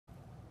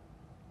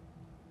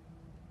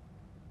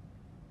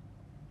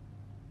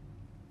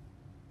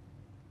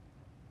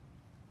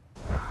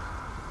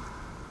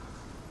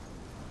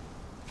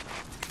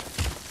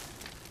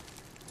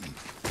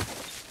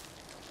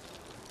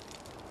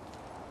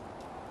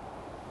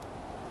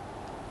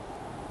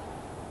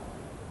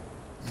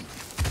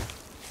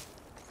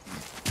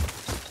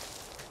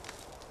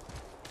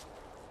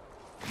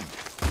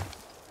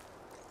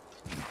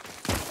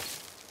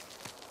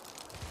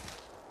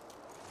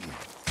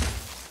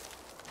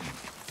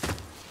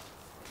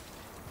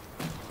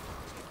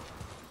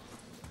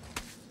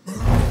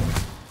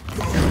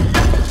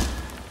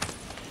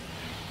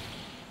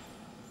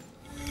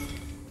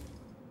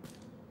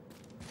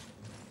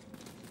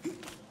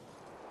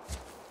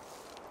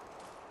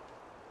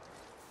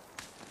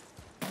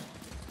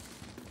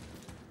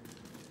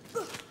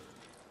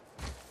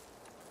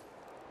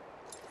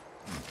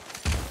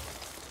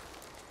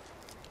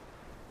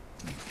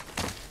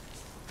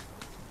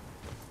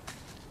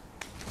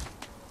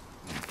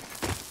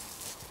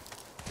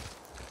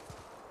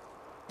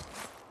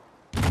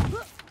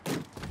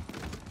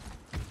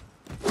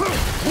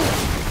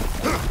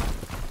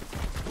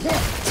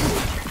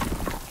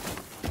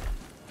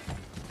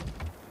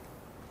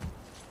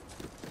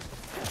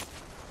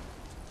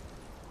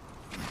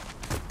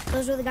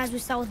Those were the guys we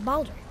saw with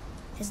Baldur.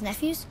 His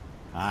nephews?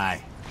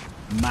 Aye.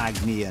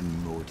 Magni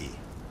and Modi.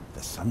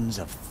 The sons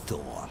of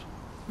Thor.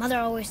 Mother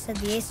always said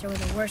the Aesir were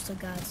the worst of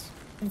gods,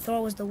 and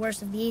Thor was the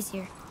worst of the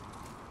Aesir.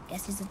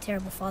 Guess he's a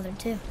terrible father,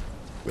 too.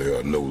 They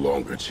are no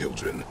longer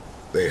children.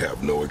 They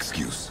have no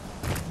excuse.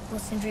 Will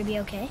Sindri be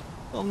okay?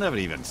 They'll never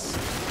even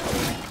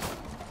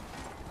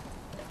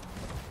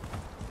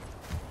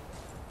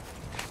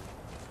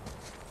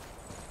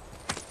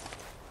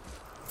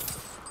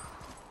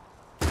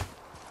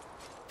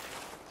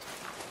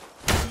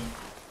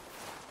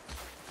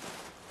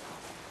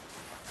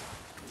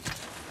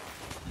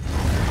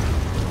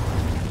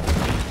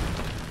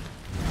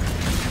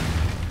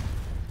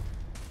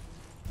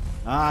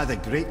Ah, the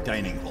great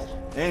dining hall.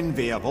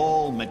 Envy of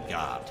all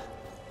Midgard.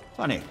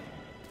 Funny,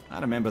 I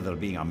remember there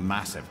being a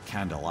massive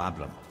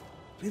candelabrum.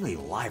 Really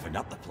livened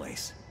up the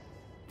place.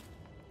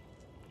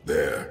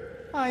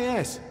 There. Ah,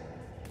 yes.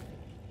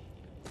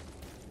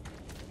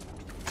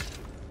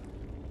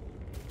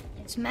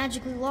 It's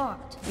magically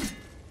locked.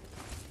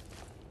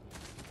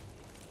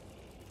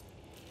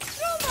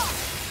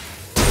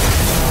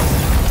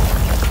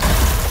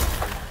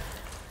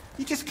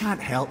 You just can't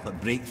help but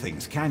break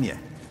things, can you?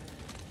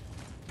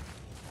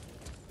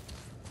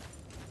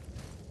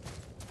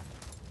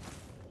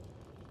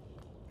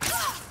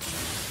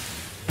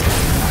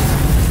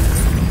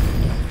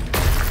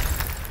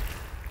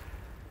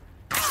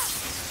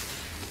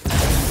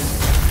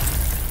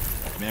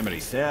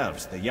 Memory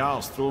serves, the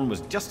Jarl's throne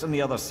was just on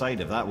the other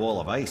side of that wall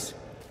of ice.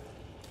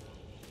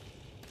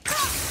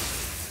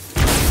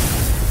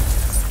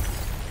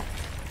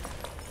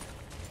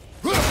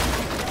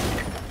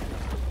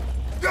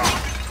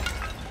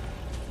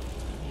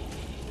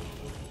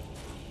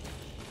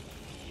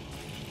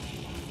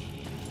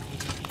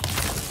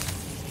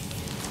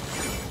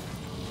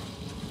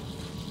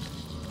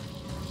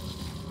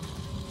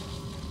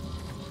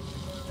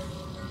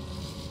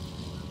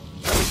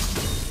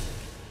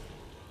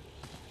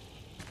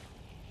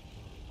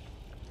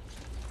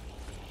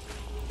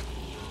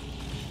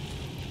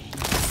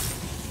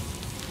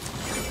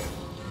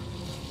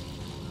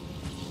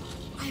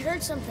 I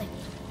heard something.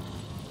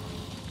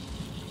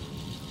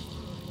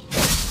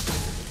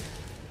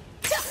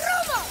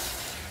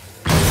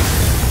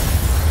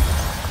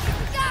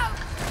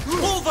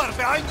 Over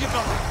behind you,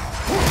 brother!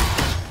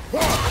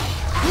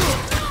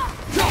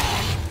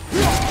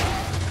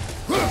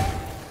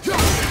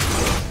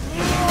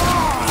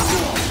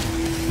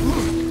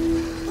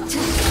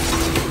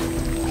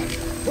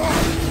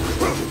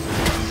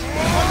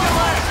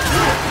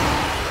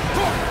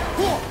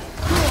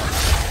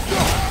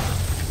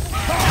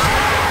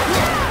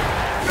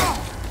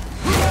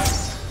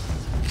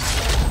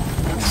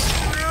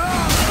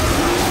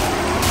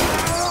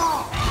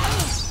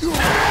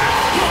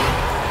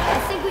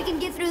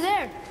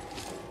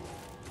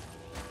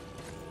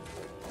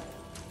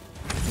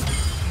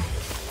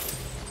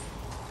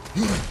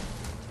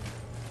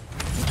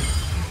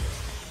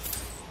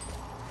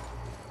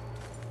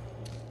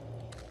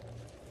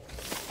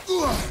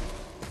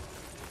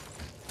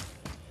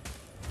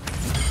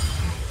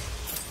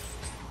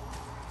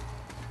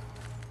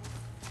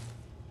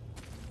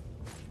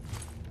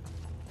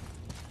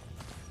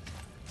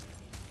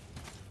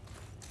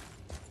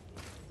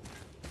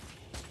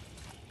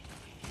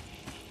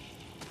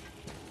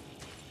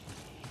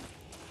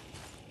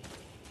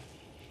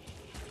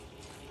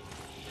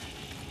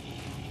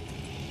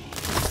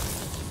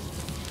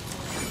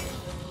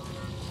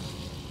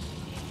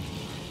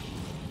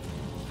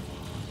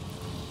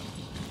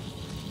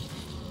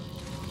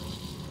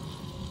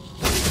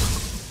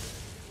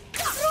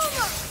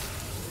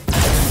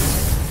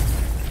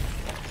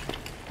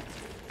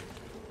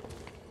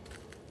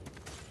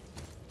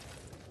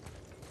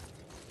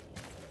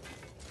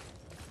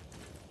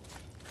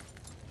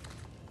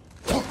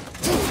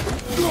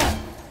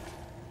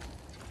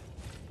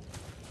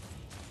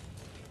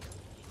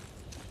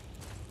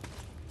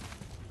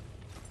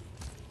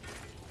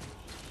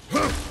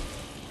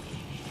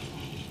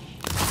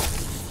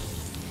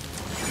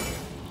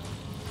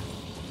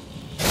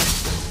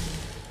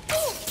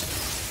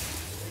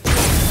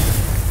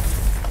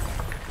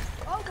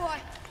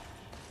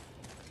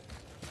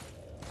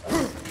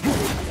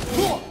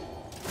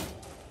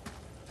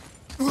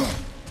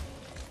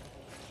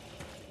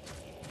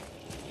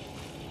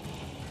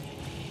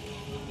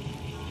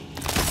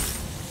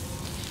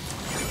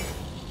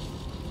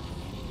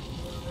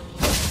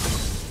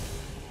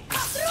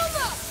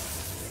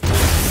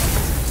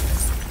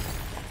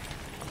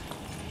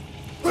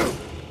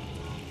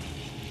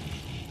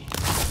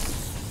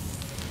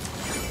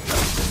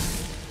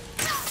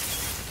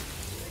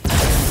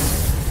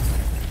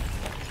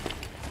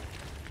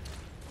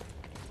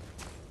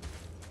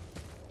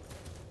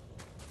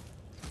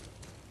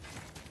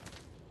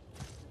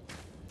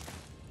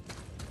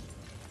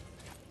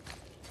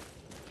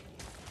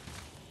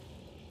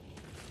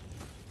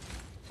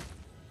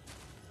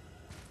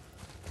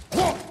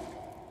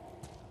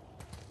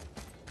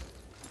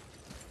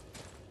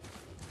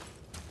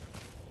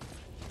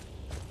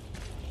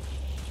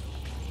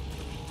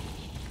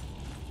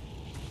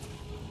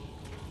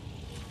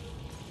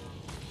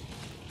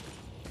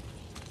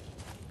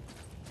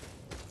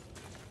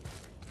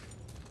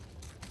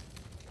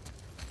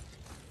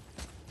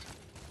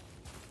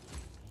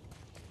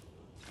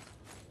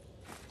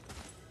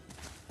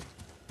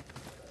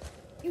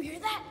 You hear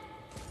that?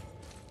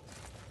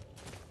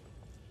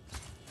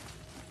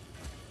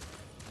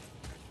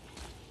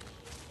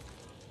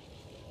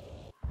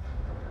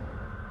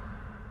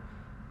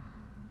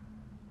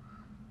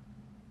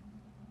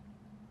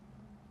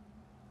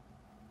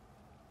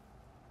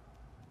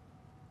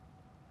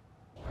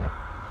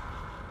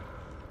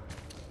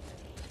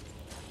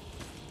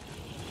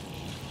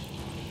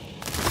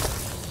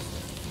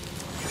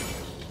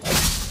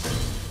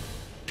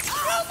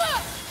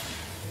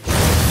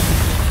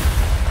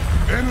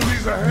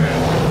 Enemies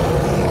ahead!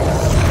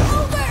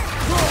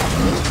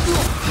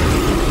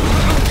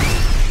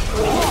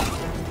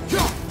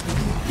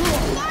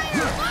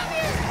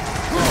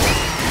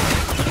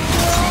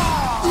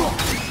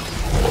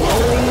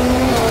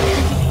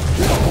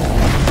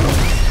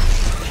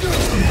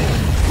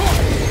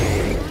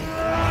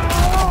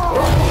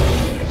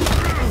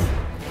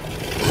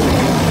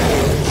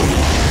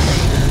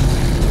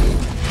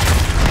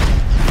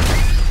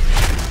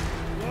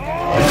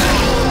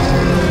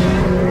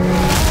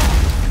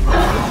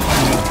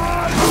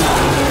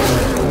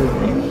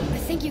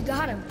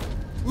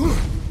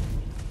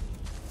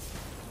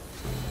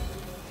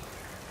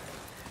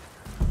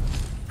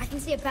 I can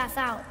see a path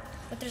out,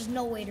 but there's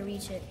no way to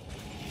reach it.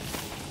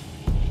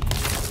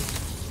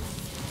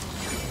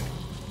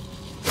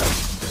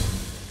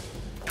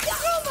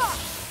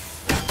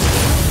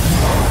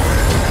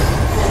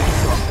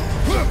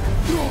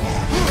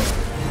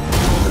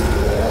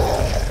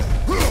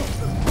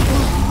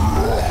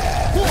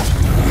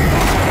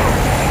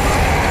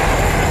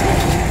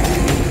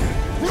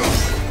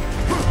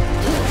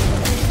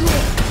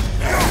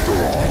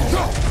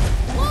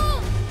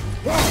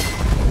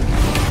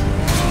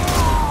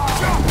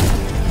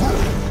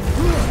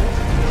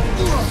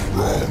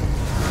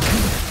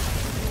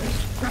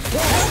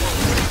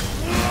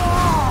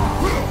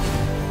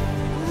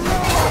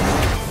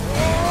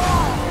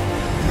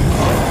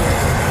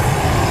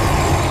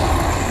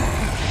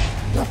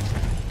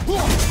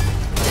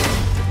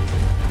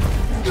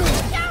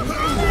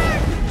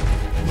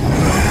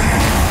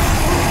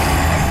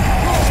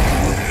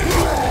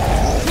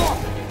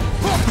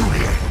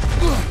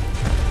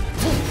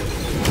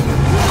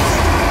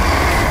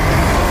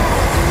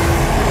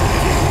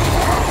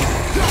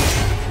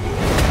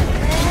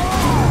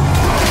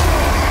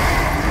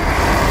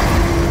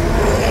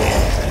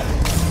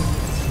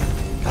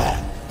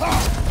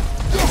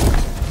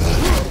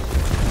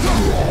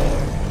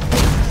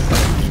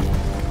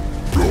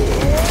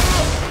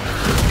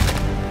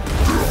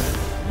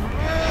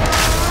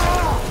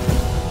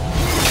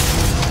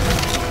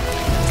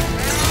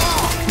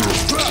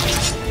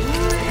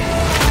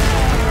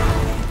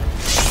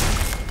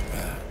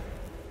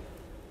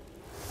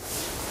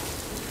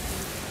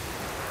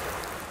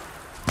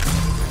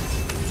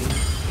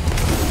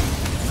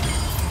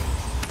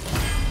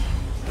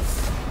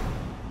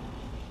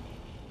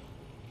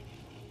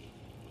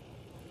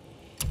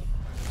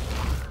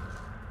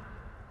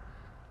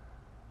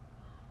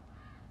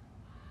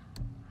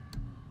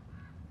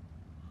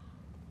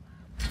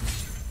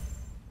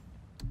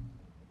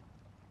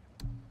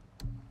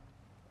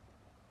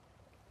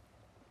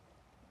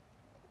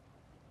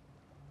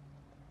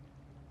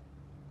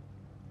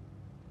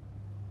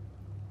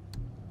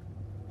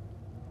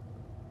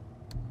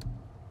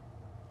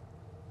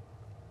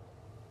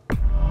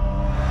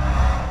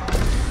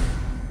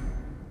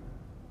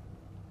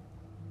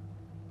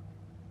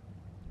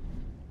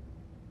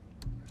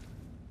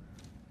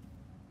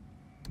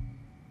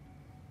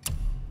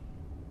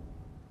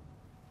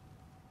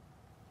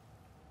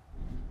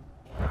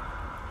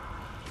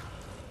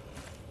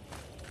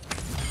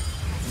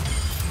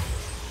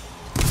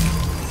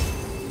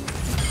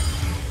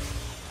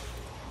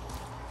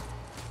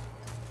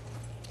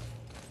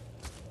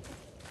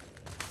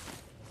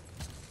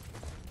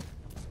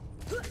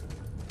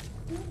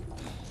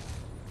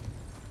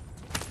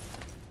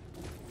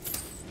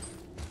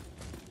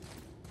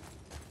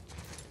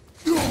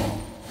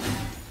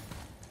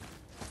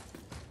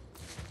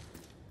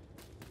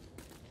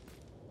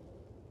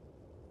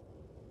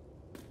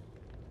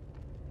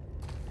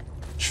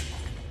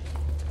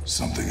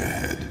 Something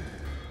ahead.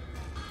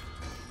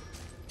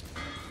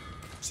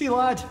 See,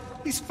 lad,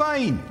 he's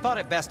fine. Thought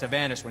it best to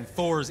vanish when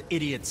Thor's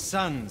idiot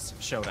sons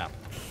showed up.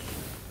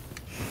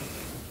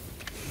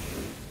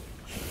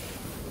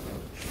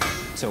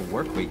 To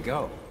work we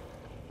go.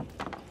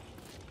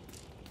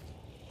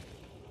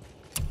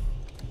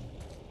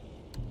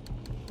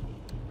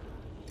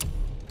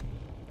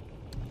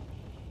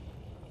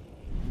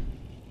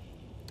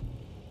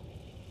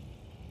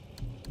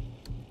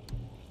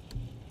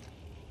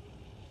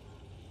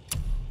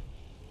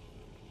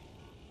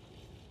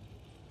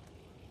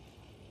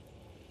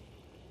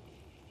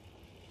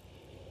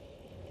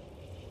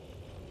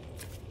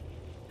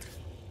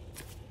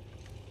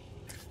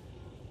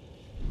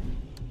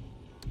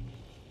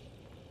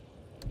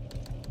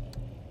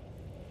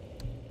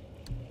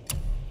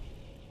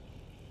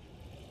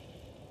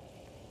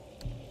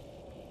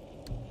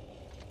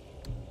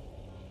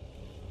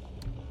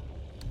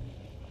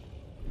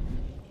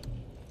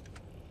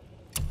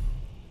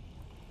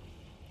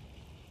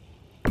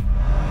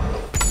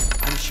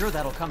 sure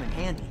that'll come in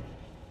handy.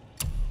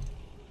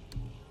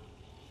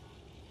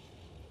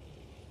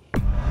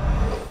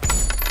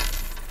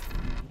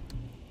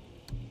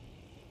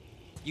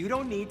 You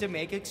don't need to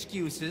make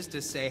excuses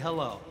to say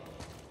hello.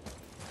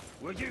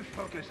 Will you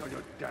focus on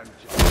your damn job?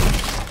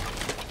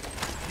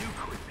 You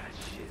quit that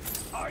shit.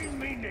 I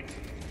mean it.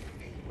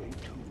 He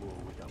went to war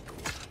with Uncle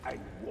and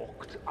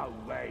walked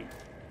away.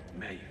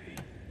 Maybe.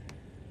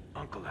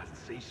 Uncle hasn't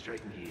seen straight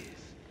in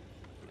years.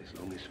 But as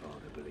long as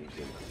Father believes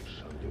in him,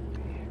 so do we.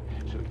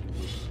 So you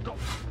will stop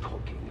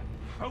talking,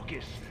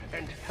 focus,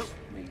 and help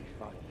me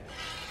find them.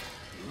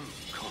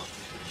 You can't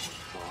listen to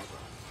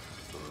Father.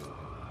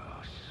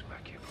 Oh,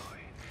 smack you, boy.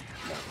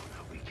 No,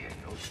 we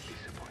cannot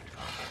disappoint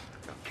Father.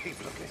 Now keep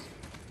looking.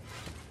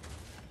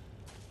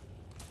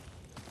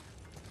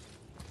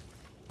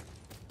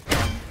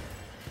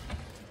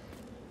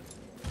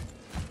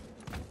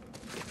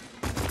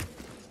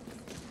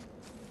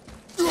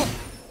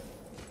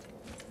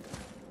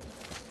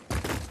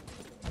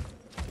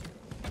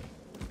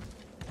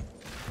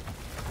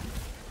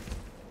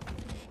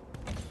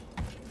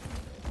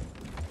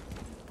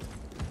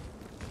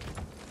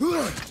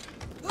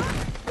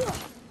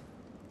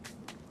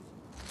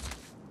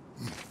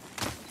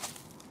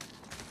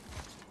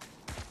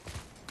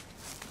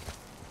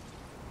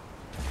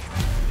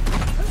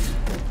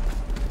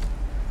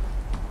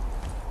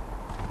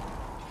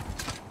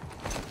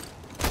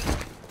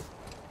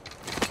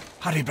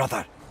 Hurry,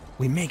 brother.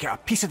 We may get a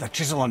piece of the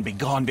chisel and be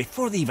gone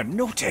before they even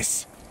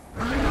notice.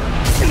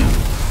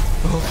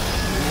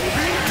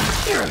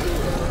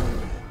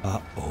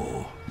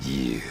 Uh-oh.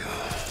 Yeah.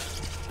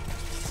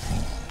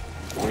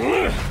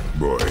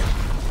 Boy.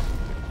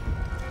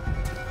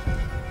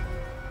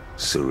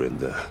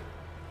 Surrender.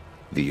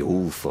 The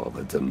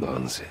All-Father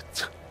demands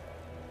it.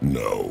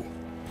 No.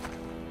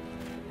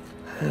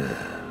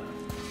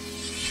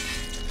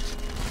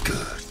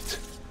 Good.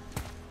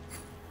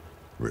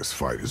 This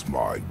fight is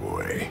mine,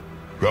 boy.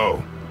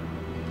 Go.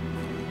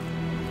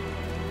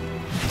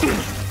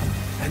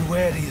 And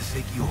where do you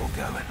think you're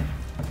going?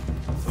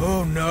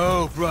 Oh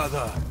no,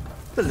 brother.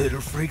 The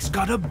little freak's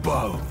got a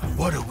bow.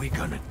 What are we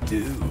gonna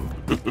do?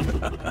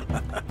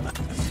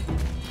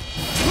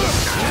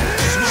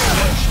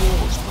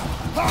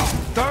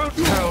 Don't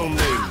tell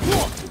me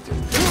what to do.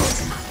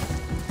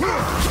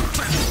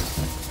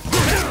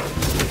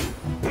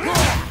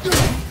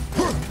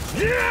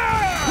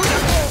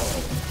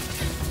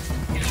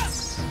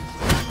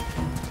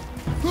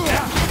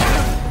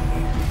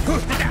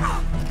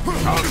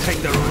 I'll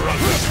take the run.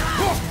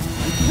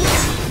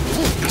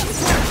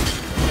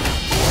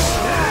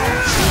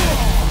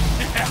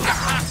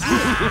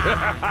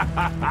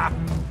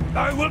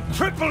 I will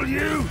triple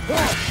you!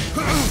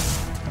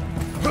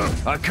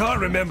 I can't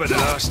remember the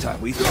last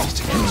time we faced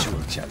a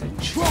casual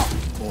challenge. Or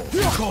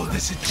call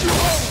this a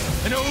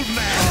joke. An old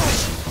man,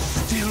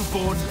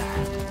 stillborn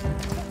lad.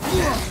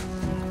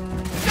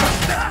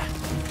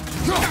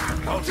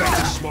 I'll take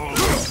a small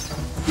one.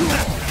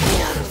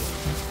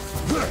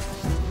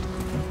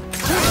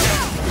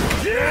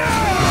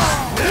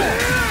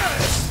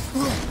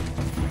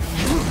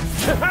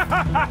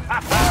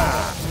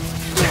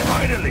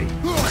 Finally!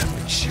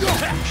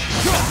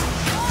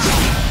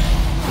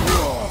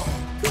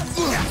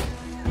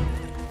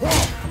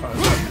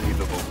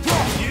 Unbelievable.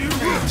 You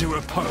need to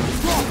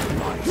oppose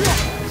my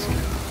task.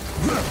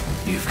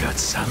 You've got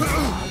some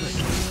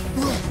quality.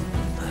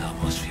 I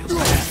almost feel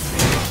bad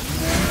for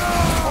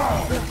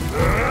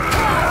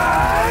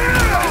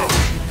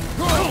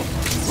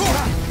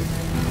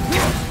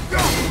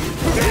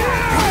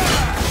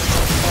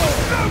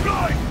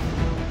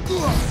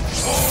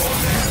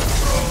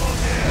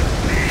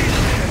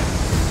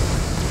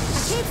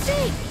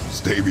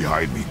Stay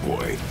behind me,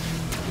 boy.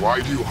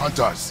 Why do you hunt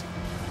us?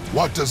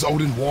 What does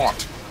Odin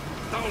want?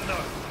 Don't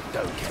know.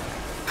 Don't care.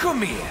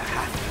 Come here,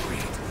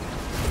 half-breed.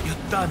 You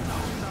don't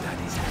know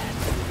Daddy's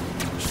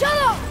hand. Shut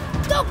up!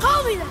 Don't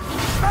call me that!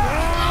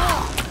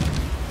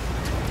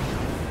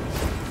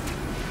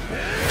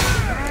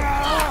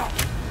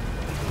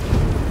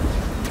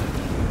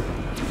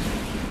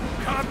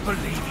 Can't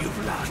believe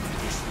you've lasted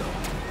this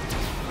long.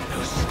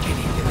 Those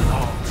skinny little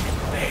arms can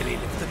barely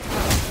lift the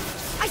gun.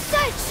 I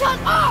said shut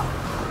up!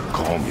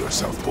 Calm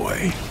yourself,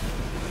 boy.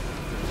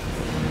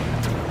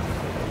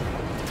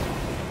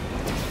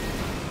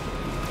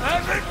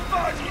 Having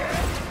fun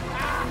yet?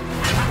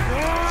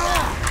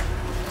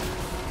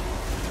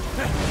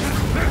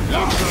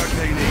 Looks like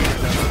they need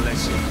another leg.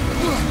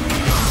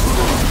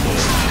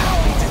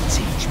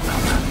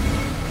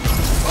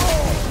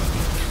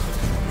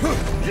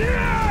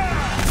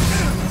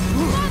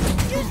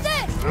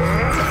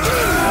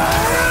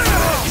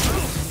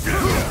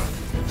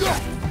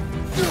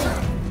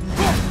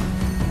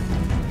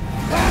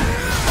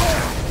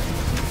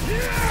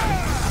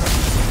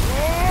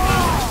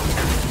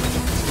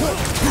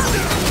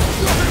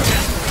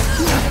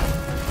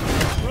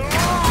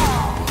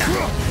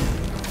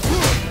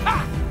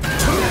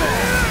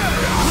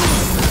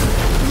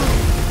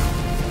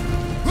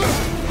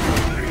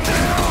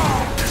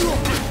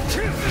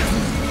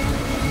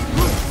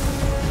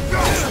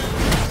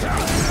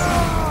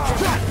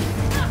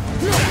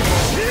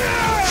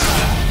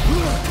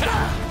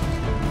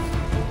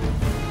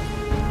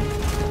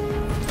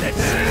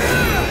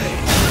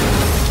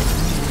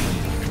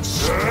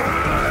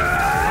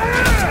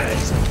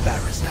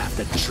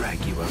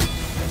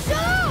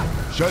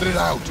 Shut it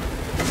out!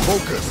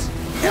 Focus!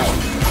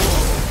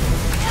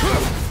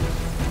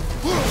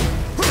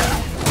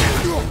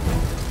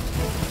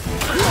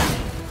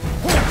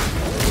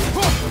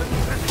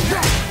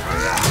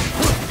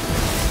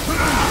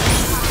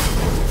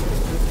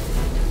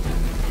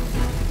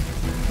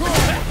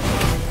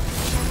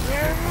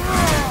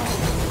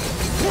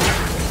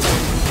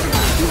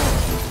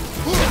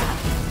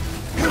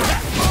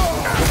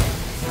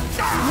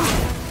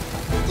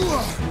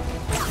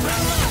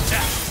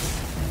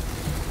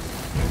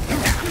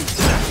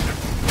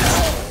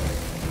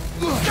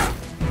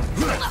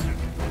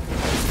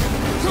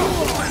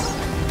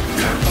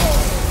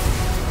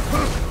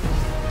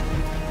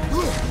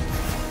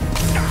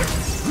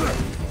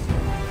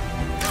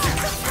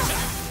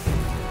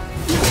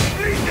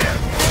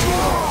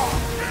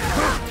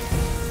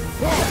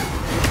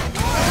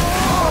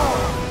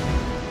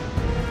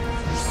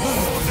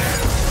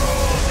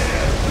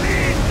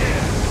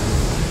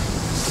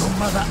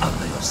 Mother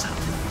ugly or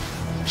something.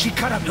 She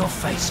cut up your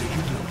face so you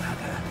look like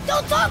her.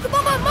 Don't talk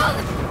about my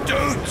mother!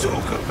 Don't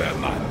talk about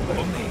my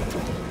mommy.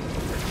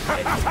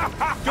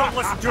 Don't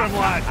listen to him,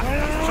 lad.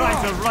 He's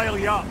trying to rile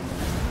you up.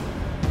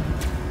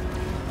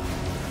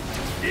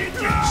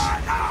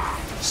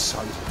 So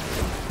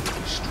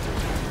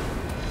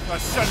The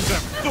sons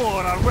of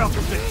Thor are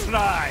welcome to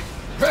try.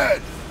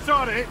 Head!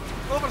 Sorry,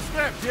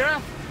 overstepped,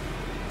 yeah?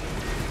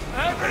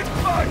 Having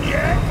fun,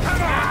 yeah?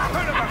 Come on,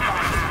 put him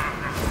apart.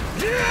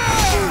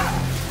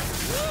 Yeah!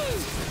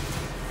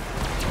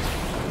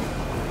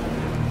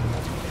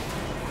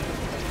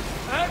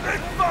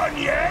 Having fun,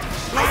 yeah?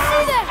 I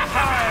see that!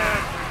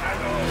 Tired.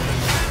 Hello.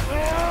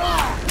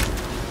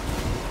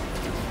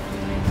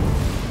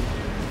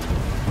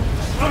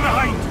 From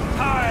behind!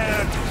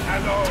 Tired.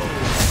 Hello.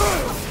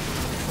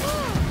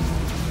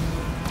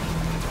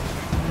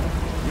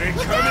 We're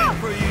coming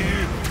for you.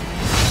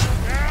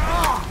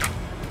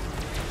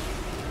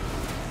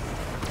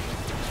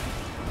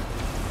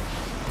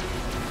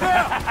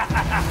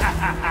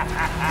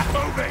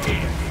 Over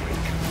here.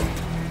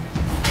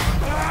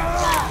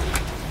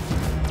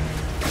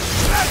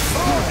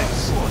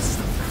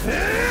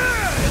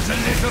 There's a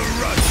little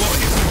run for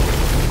you.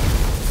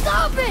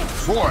 Stop it!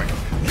 Boy!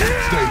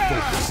 Stay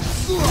focused.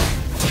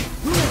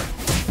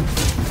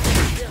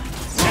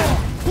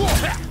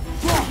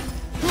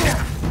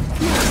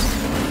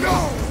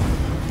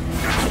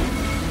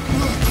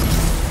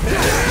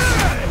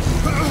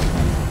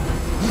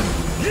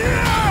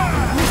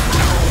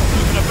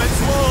 Moving a bit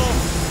slow.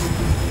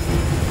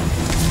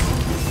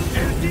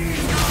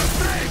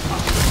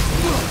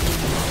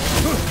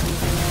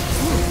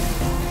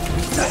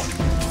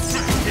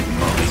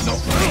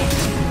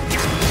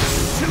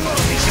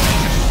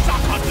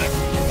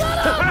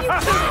 Shut up, you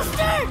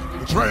bastard!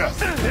 Atreus!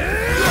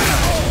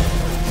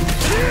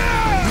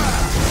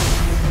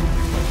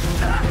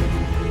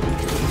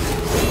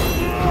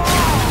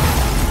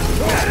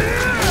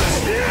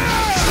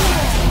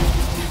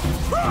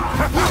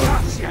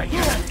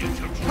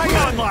 Hang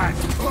on, lad.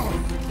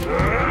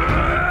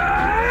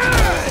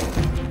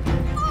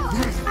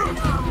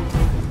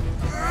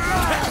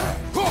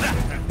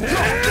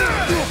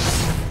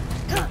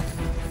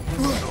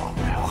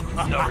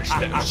 Nourish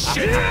little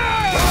shit.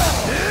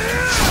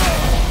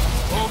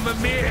 Oh,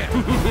 Mimir.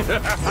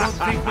 Don't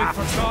think we've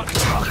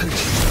forgotten.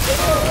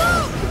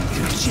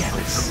 You're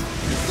jealous.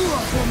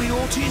 For me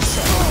all to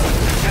yourself.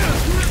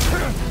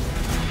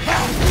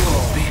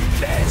 Been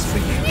bad for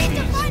you, You need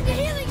to kid. find the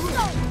healing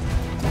stone!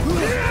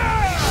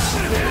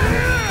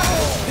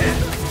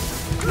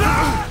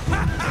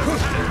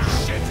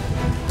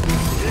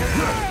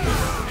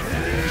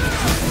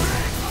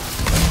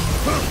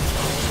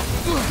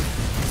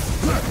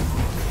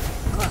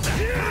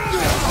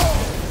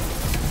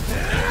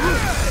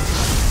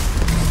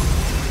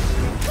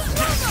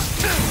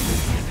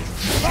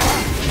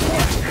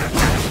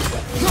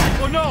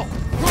 Oh no!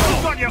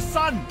 You've got your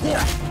son! Oh,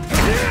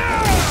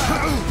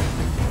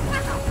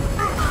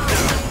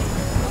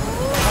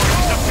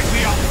 he's to pick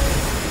me up!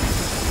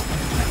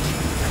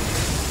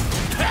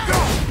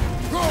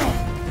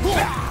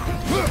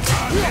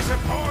 I'm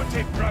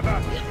disappointed, brother.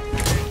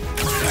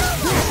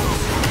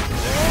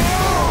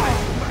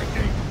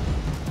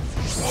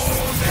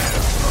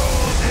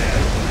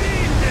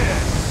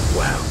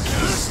 Well,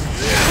 kiss.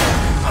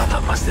 Oh,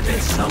 that must have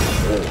been some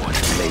war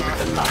to play with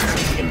the likes of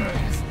him.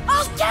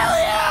 I'll kill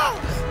you!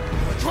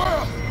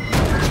 Atreus!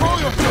 Control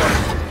yourself!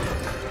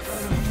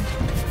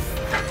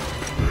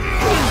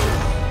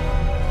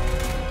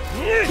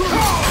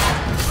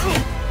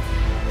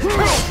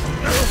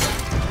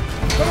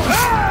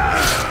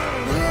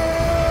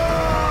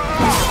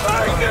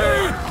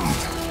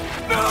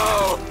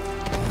 No!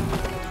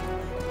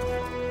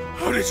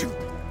 How did you...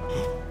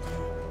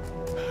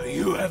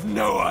 You have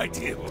no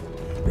idea.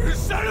 You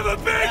son of a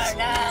bitch!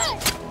 No!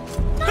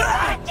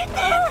 Get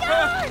this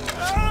gun!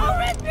 I'll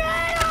rip your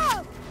head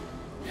off!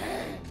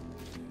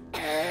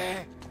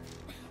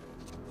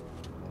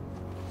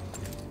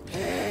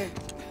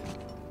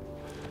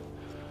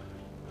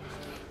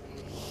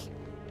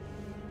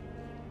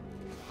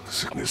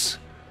 Sickness.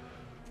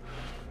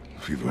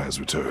 Fever has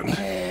returned.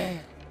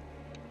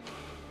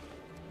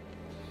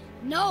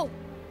 No!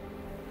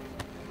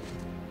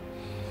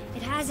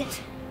 It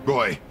hasn't.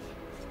 Boy,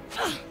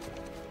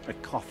 The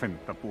coffin,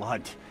 the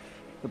blood.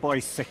 The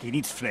boy's sick, he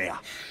needs Freya.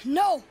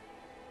 No!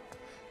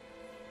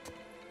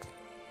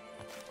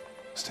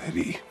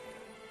 steady.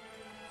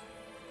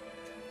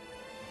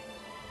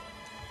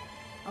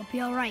 I'll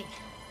be all right.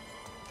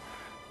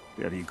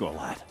 There you go,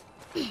 lad.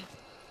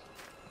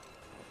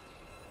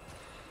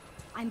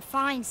 I'm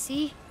fine,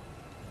 see?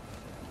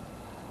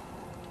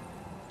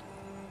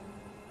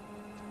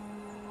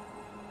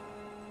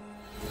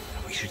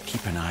 We should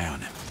keep an eye on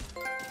him.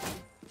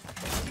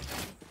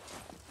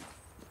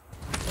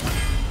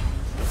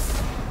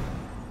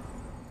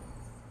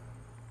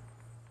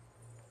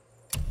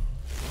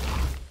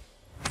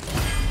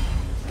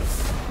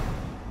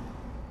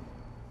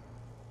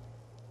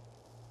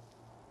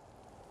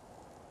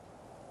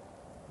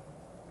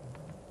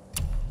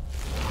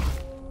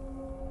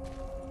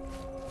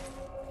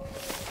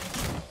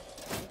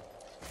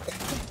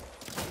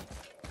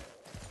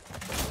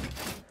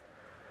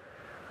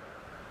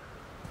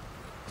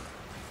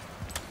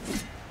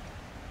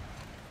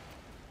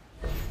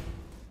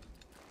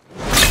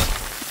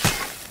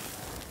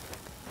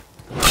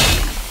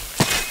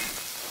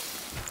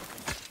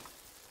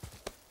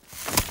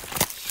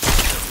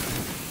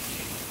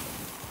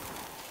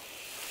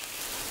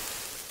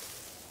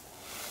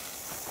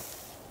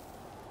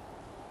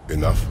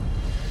 Enough?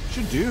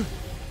 Should do.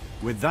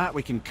 With that,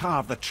 we can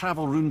carve the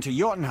travel rune to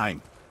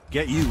Jotunheim.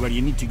 Get you where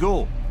you need to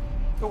go.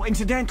 Oh,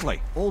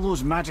 incidentally, all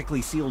those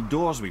magically sealed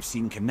doors we've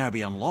seen can now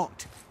be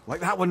unlocked.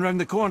 Like that one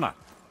round the corner.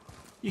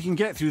 You can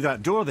get through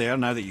that door there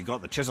now that you've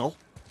got the chisel.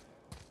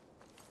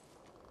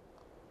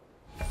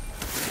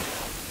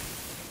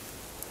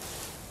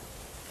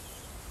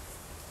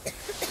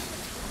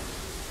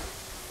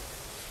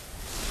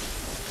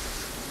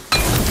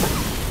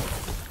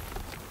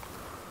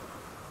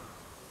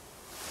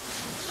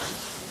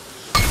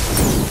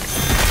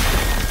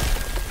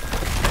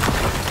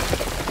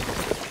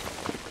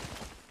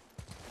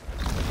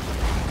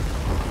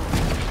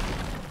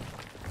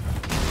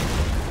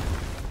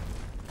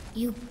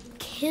 You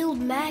killed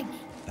Magni.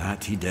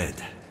 That he did.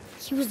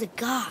 He was a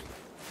god.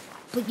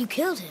 But you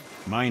killed him.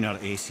 Minor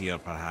Aesir,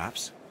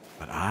 perhaps.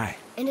 But I.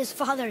 And his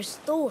father is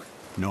Thor.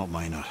 Not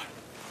minor.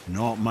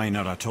 Not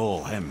minor at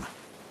all, him.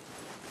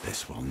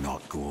 This will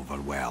not go over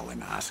well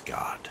in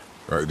Asgard.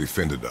 I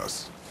defended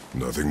us.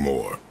 Nothing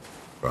more.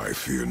 I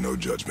fear no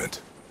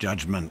judgment.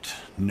 Judgment,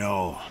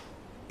 no.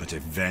 But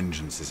if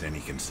vengeance is any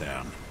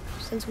concern.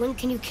 Since when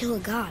can you kill a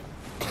god?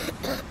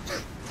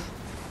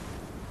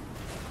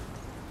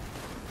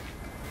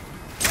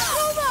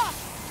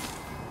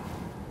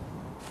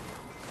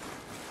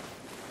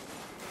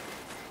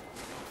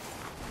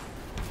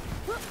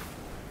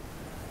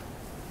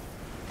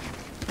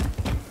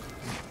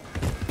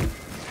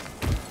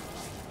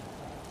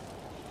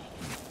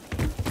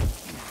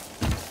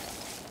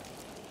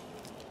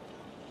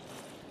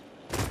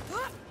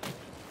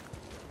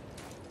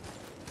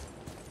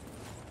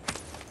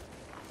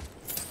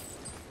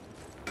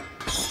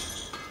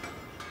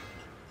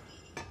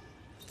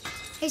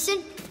 Hey,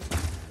 Sin.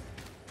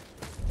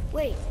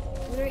 Wait,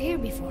 we were here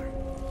before.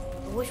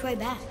 But which way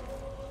back?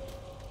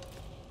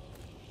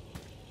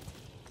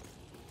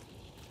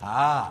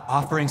 Ah,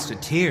 offerings to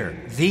Tyr.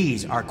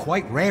 These are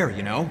quite rare,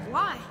 you know.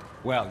 Why?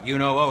 Well, you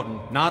know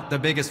Odin, not the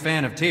biggest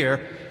fan of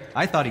Tyr.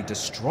 I thought he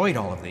destroyed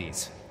all of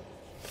these.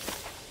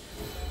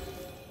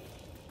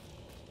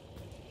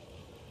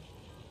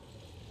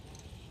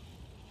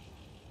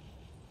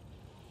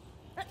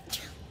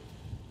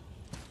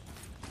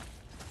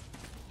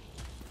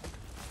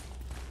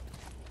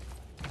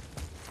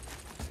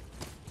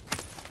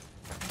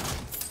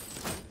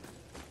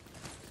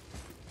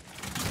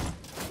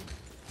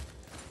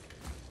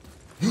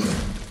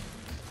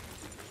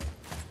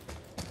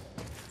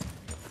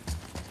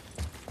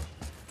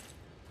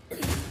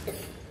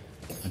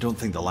 I don't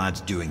think the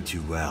lad's doing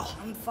too well.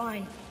 I'm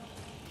fine.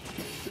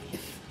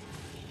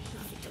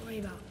 Nothing to worry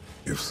about.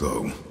 If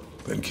so,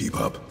 then keep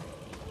up.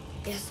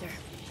 Yes, sir.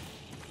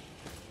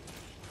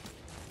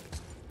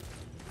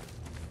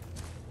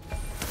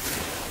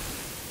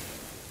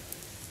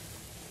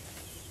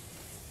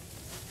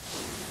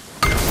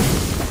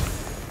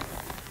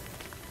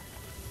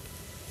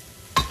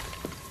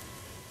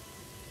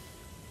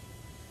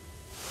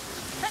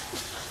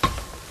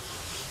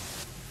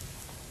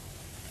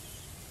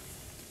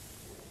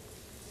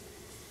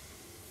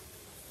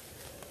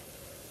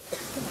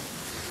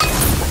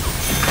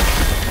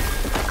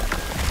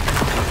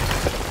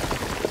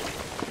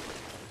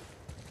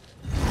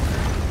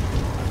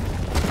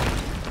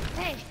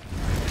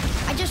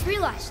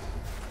 Realized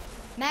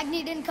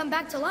Magni didn't come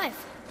back to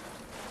life.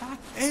 That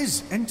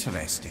is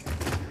interesting.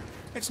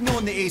 It's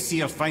known the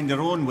Aesir find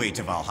their own way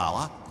to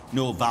Valhalla.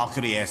 No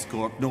Valkyrie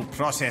escort, no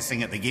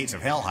processing at the gates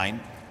of Helheim.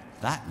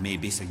 That may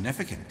be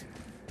significant.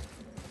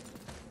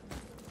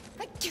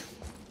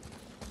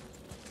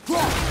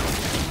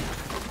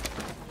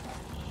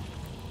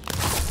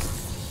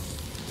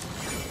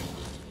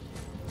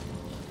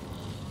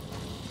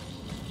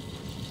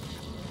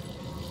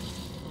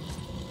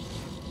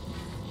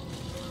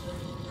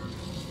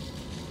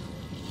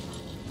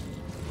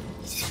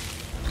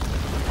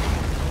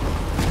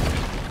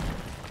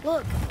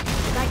 Look,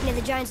 back near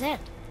the giant's head.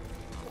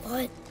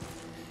 What?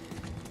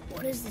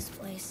 What is this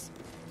place?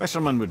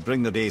 Fishermen would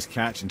bring their day's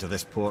catch into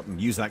this port and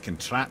use that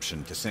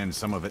contraption to send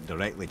some of it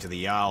directly to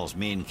the Jarl's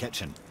main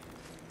kitchen.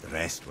 The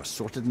rest was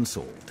sorted and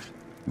sold.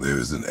 There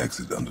is an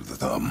exit under the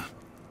thumb.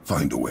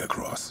 Find a way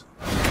across.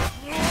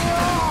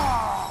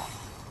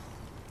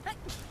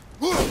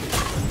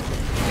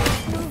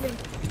 Moving.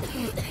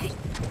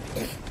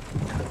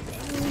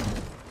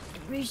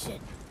 Reach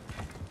it.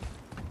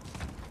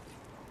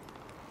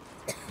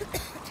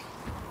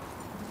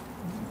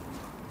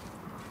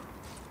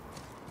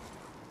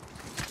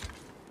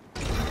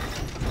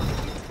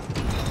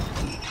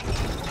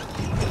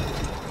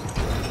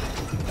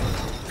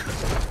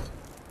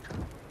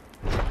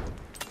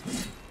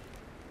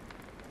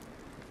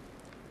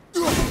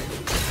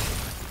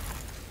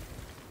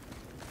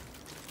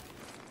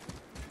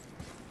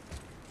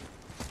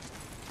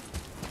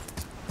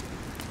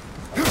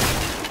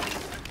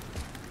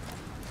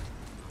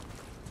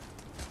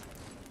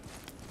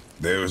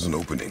 There is an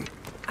opening.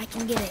 I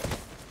can get it.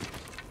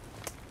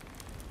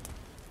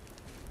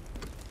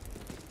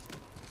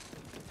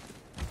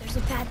 There's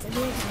a path to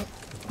the exit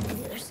on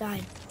the other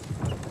side.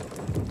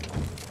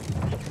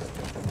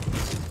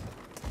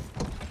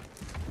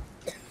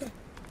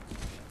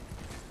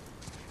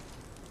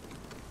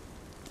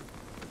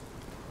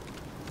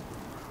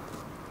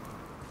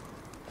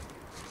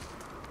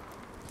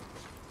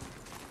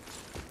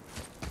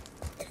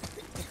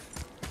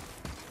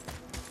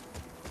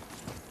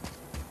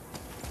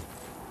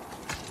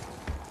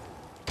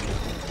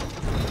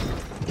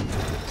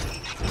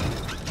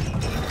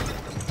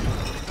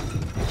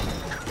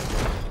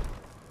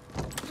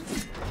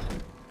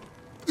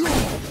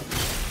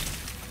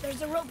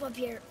 There's a rope up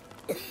here.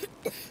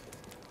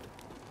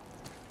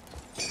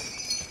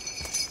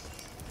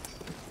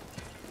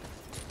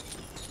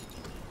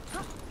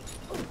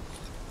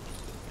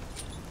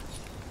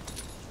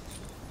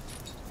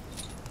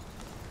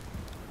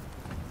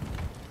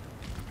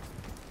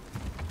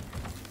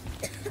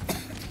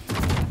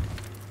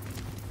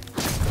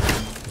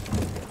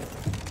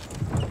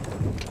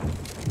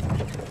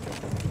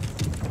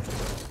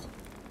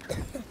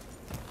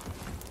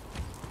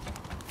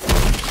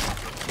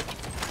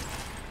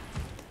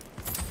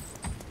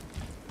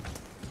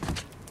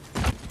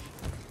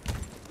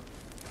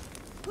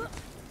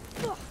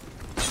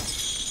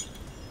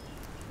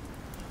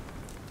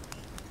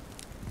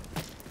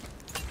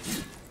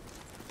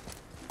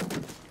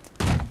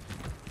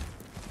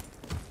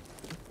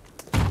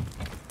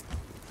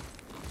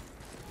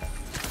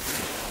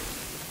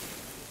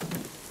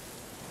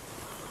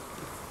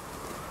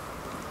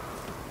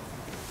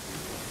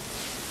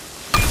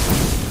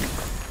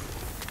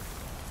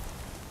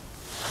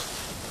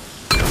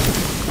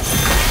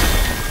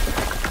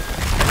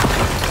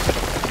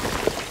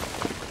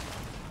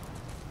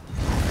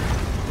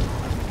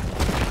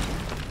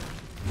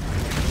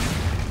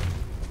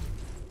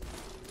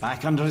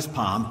 Back under his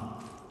palm.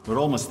 We're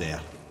almost there.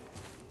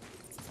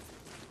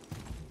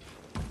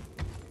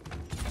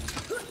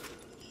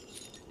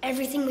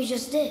 Everything we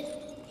just did.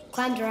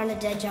 Climbed around a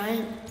dead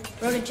giant,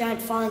 rode a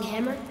giant falling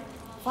hammer,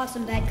 fought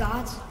some bad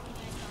gods.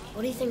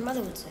 What do you think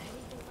Mother would say?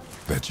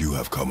 Bet you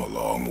have come a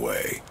long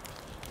way.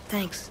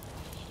 Thanks.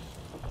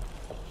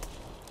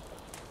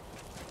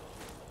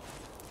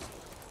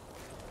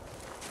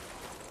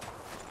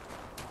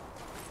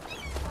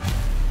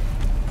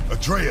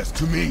 Atreus,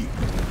 to me!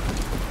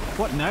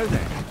 What now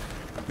then?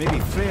 Maybe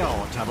Freya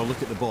ought to have a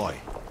look at the boy.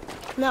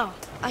 No,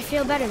 I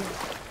feel better now.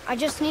 I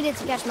just needed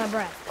to catch my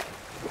breath.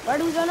 Where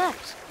do we go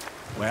next?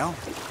 Well,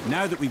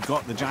 now that we've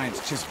got the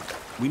giant's chisel,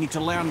 we need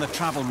to learn the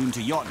travel rune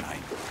to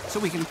Jotunheim, so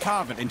we can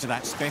carve it into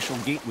that special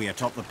gateway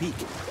atop the peak,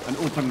 and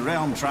open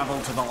realm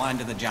travel to the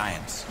land of the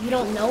giants. You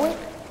don't know it?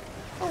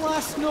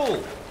 Alas,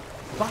 no.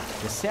 But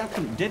the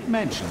serpent did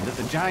mention that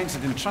the giants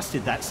had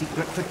entrusted that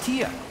secret to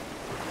Tyr.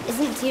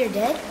 Isn't Tyr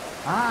dead?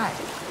 Aye,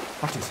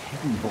 but his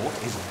hidden boat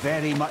is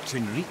very much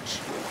in reach.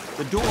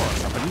 The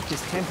doors are beneath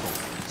his temple,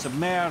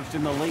 submerged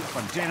in the lake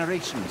for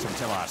generations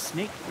until our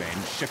snake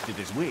friend shifted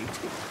his weight.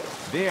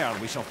 There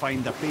we shall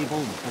find the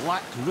fabled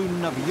Black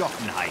Rune of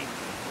Jotunheim.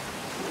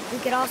 We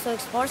could also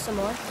explore some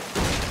more.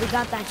 We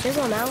got that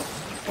chisel now,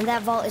 and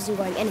that vault isn't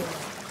going anywhere.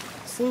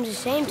 Seems a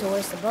shame to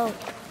waste the boat.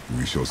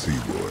 We shall see,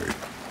 boy.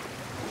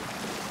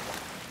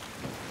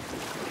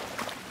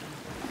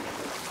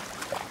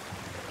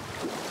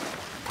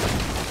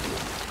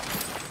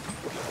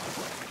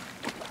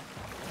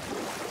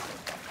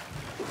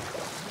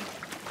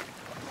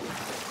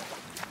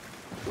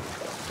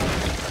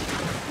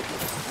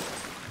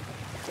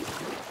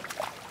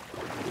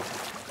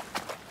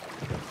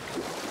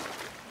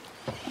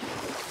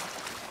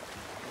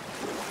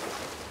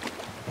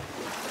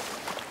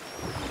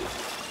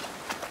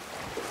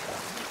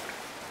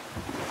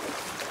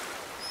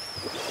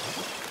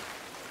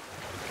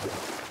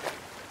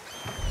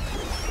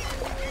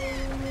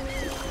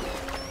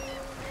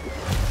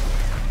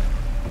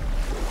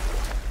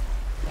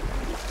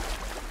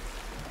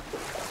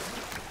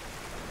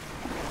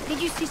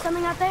 Did you see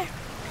something out there?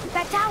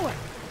 That tower!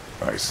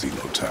 I see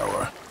no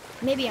tower.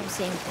 Maybe I'm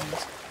seeing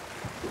things.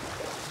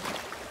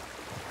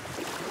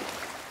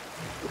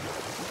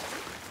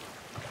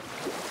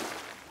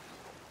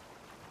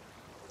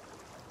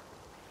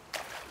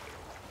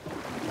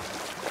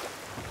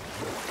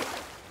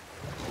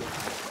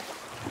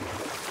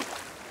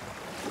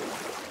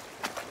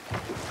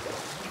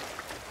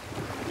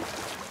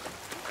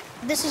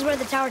 This is where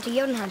the tower to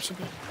Jotunheim should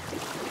be.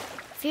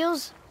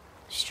 Feels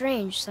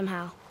strange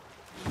somehow.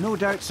 No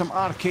doubt some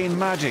arcane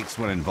magics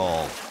were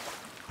involved.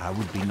 I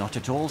would be not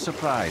at all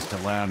surprised to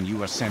learn you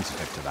were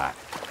sensitive to that.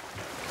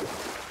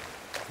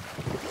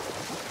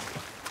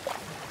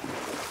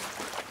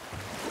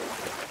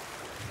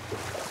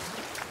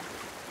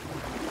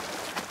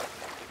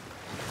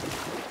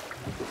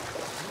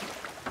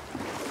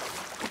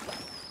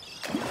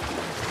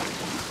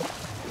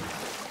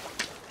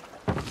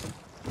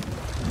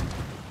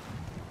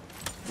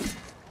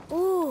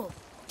 Ooh,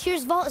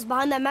 Tyr's vault is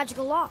behind that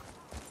magical lock.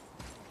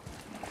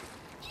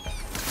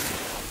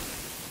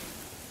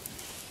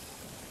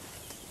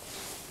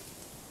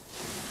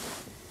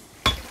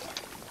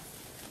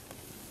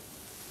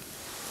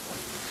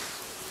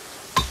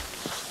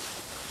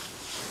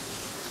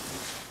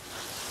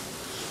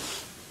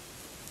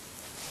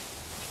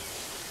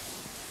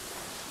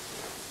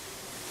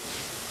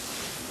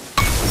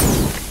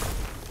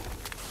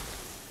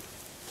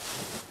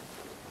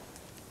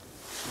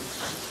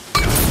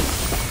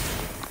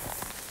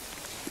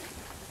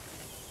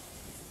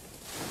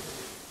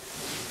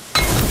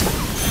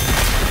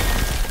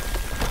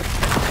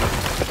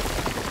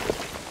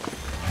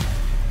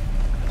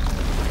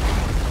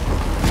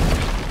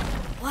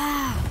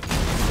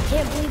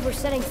 Can't believe we're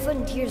setting foot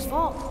in Tyr's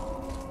vault.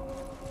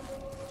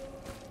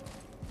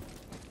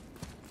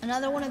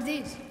 Another one of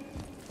these.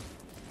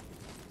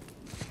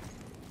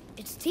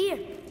 It's Tyr,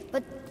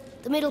 but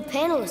the middle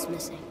panel is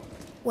missing.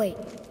 Wait,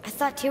 I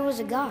thought Tyr was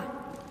a god,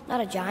 not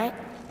a giant.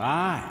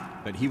 Aye,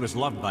 but he was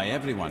loved by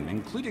everyone,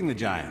 including the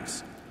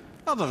giants.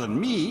 Other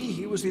than me,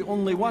 he was the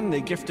only one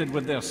they gifted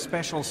with their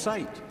special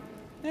sight.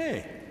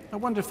 Hey, I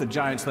wonder if the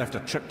giants left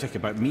a triptych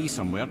about me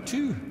somewhere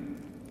too.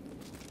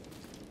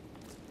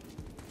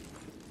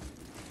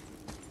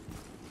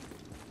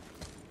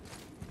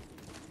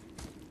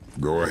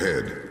 Go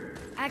ahead.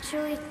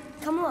 Actually,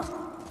 come look.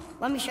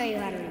 Let me show you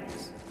how to read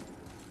this.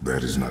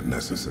 That is not You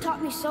necessary.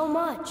 taught me so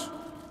much.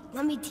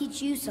 Let me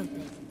teach you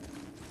something.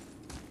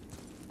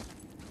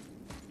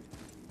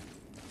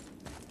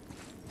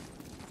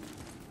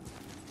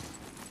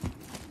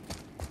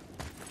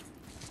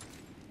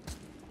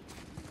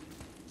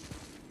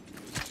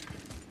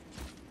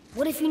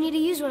 What if you need to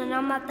use one and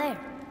I'm not there?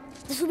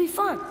 This will be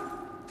fun.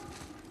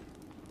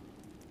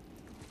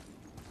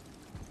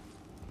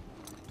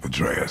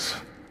 Atreus.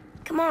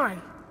 Come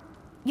on.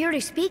 You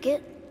already speak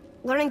it.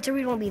 Learning to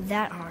read won't be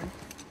that hard.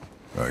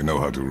 I know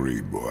how to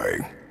read, boy.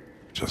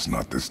 Just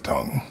not this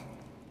tongue.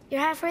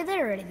 You're halfway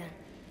there already then.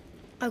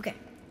 Okay,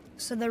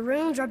 so the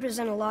runes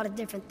represent a lot of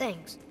different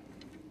things.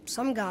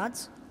 Some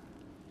gods,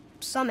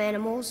 some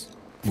animals.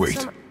 Wait.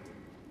 Some...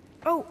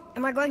 Oh,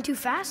 am I going too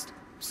fast?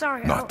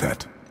 Sorry. Not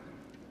that.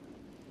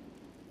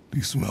 Do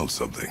you smell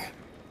something?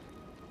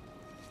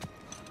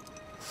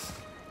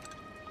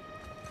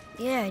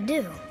 Yeah, I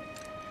do.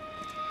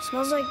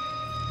 Smells like...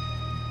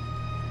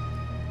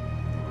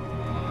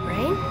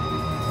 rain?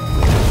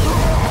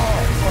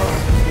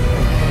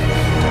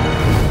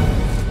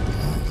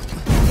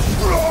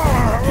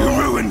 You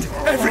ruined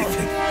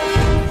everything!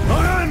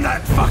 I earned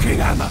that fucking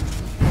hammer!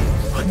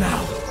 But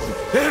now,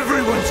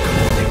 everyone's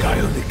gonna think I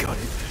only got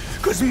it,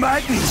 because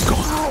Magni's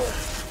gone!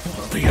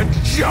 It'll be a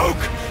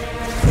joke!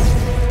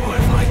 Or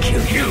if I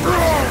kill you,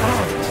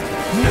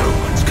 no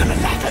one's gonna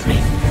laugh at me!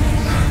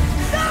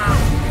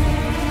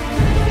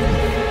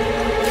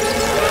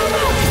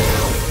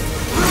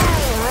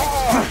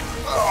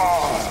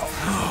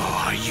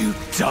 Oh, are you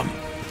dumb?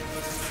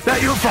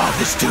 That your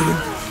father's doing?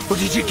 Or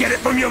did you get it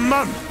from your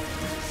mum?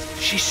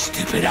 She's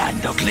stupid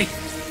and ugly.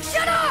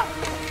 Shut up!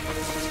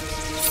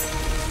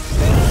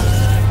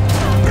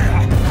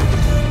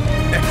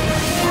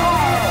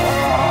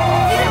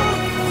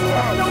 You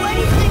don't know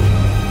anything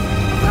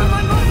about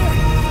my mother.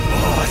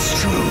 Oh, it's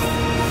true.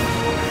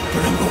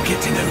 But I'm gonna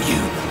get to know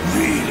you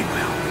really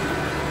well.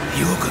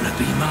 You're gonna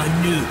be my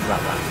new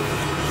brother.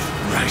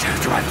 Right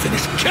after I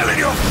finish killing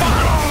your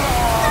father!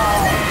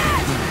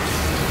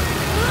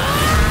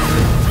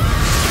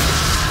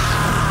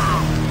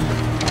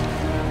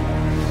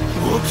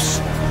 Whoops.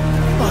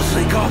 I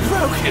think I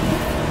broke him.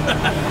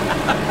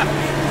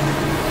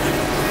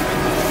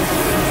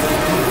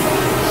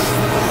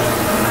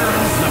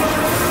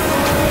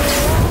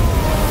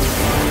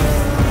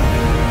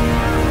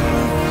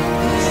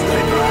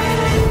 Stay back.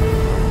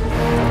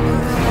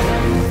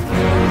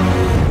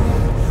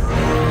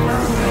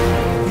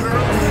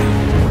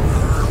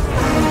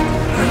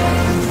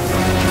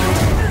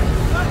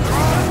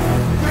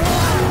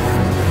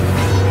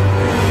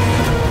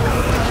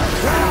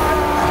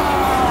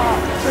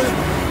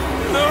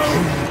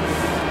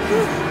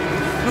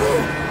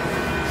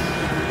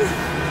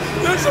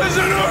 This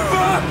isn't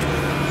over!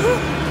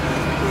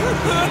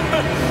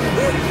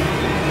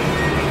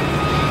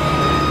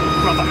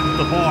 brother,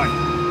 the boy.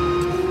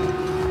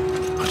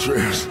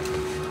 Atreus.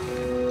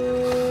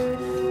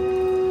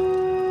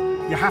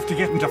 You have to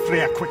get into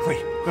Freya quickly.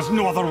 There's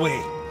no other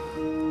way.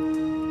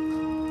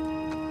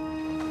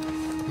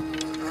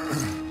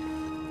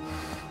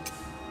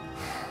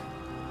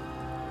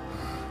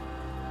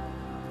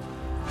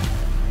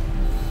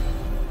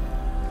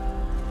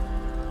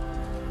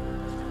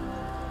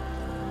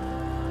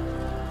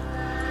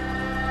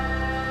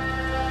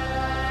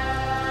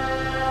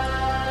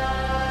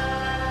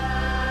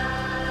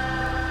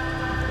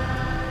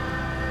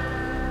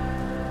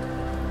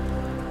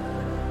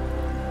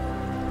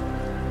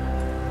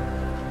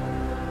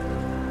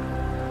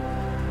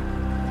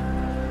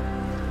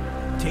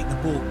 Take the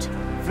boat.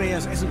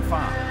 Freya's isn't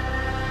far.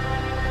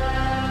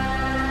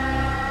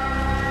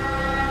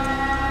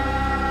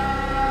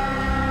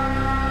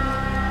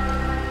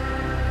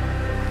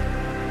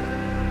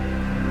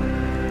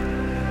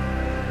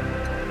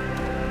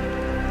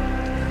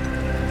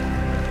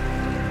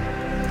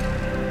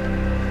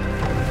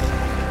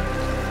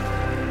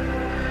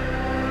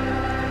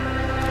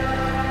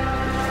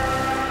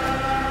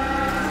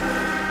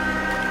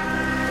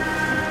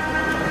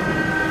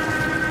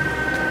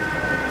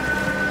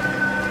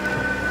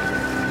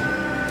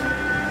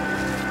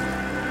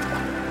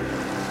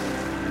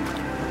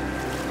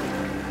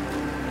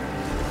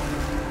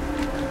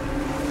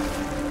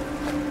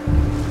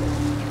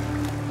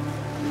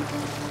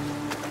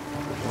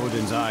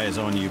 Odin's eye is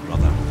on you,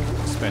 brother.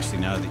 Especially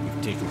now that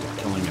you've taken to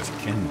killing his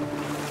kin.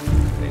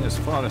 Freya's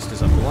forest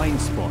is a blind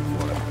spot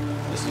for him.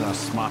 This is our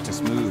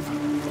smartest move.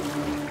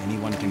 If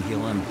anyone can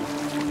heal him,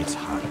 it's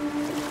her.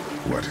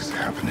 What is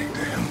happening to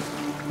him?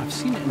 I've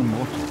seen it in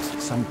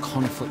mortals. Some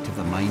conflict of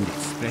the mind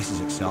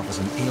expresses itself as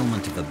an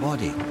ailment of the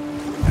body.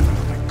 However,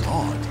 with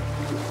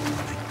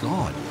a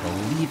god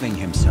believing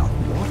himself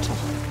mortal,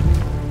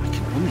 I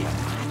can only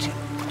imagine.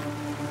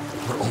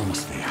 We're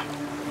almost there.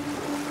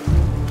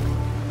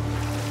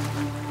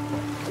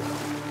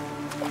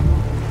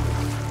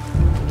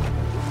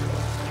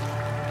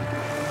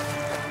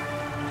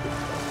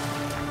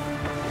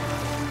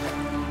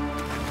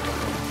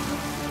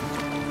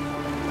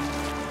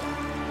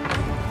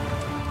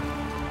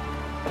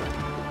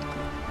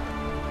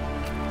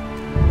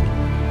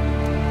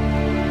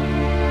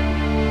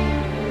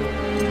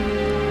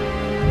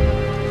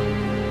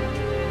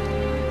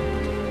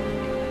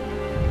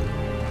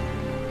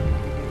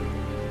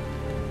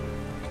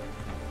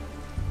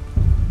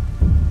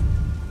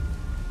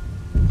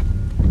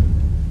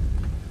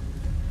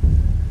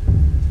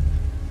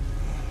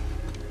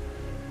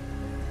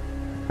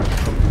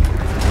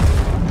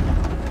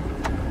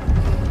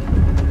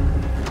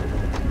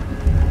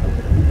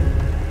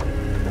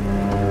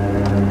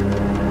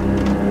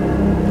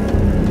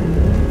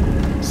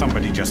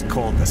 Somebody just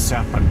called the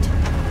serpent.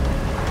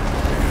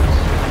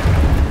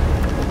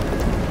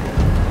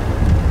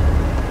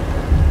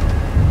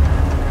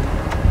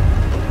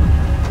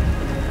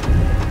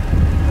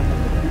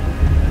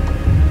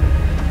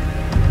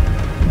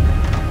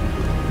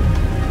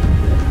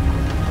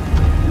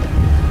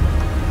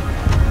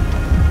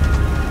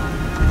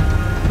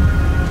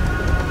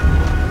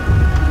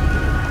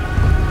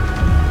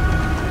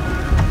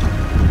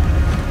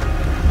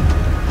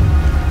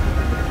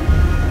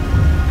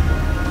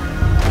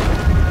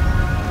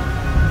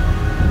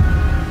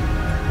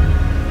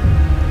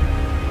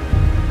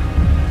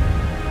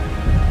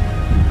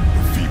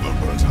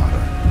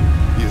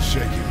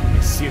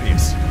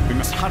 Serious. We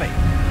must hurry.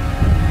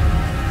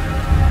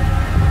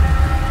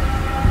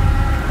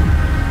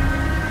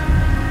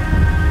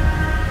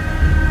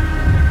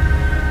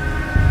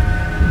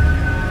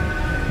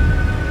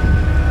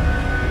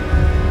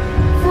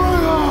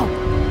 Freya!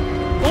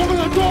 Open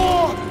the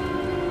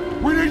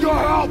door! We need your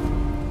help!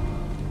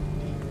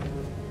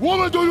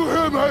 Woman, do you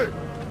hear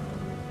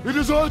me? It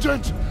is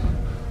urgent!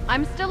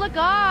 I'm still a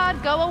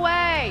god. Go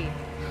away.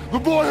 The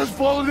boy has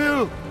fallen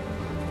ill!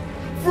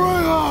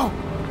 Freya!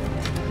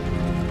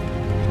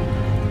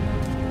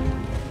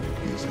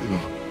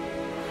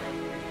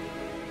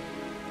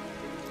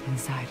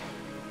 Inside.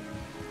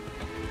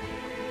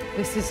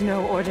 This is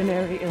no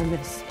ordinary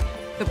illness.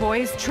 The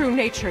boy's true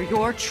nature,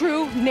 your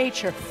true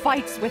nature,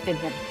 fights within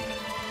him.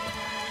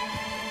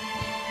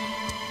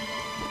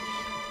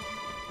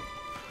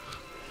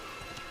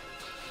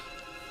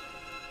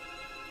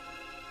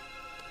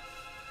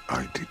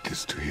 I did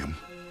this to him.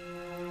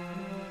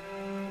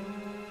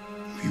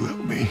 Will you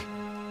help me?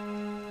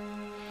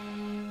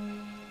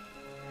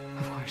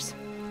 Of course.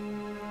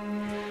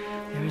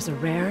 There is a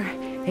rare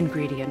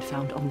ingredient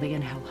found only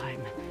in Helheim.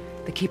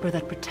 The keeper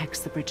that protects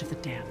the Bridge of the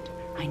Damned.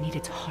 I need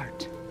its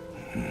heart.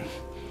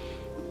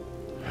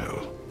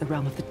 Hell. The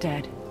realm of the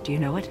dead. Do you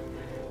know it?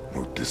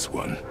 Not this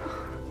one.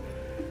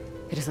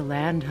 It is a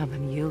land of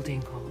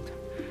unyielding cold.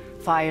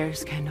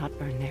 Fires cannot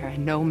burn there,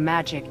 and no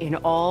magic in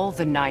all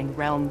the 9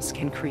 realms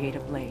can create a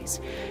blaze.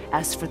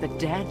 As for the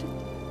dead,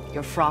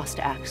 your frost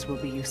axe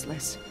will be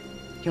useless.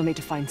 You'll need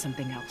to find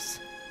something else.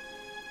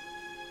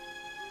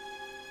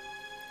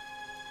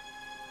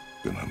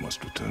 Then I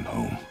must return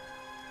home.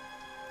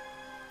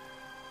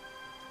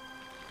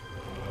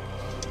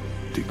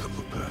 dig up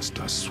a past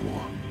I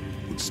swore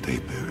would stay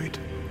buried.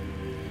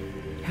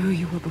 Who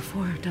you were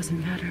before doesn't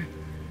matter.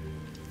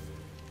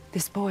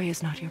 This boy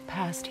is not your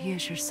past, he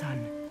is your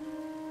son.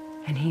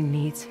 And he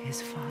needs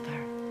his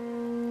father.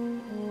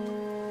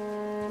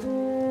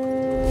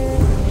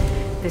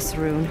 This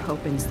rune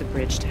opens the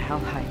bridge to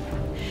Helheim.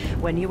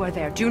 When you are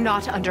there, do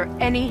not under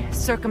any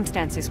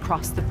circumstances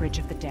cross the Bridge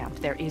of the Damned.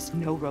 There is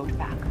no road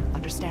back.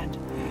 Understand?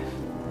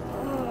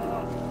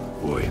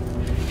 Boy.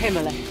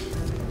 Himmele,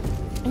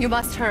 you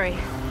must hurry.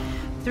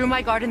 Through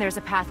my garden there's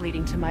a path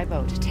leading to my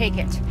boat. Take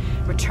it.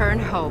 Return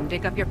home,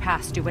 dig up your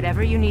past, do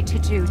whatever you need to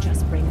do.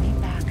 Just bring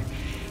me back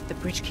the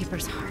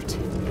Bridgekeeper's heart,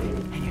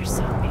 and your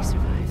son may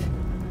survive.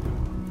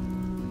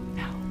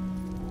 Now.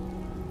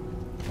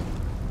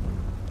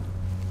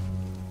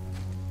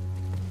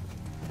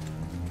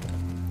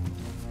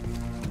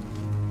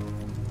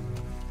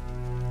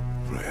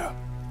 Freya.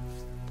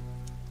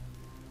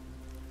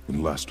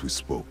 When last we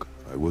spoke,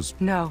 I was...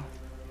 No.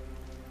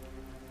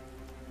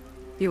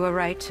 You were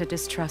right to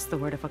distrust the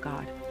word of a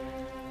god.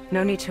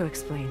 No need to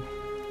explain.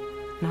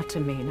 Not to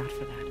me, not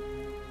for that.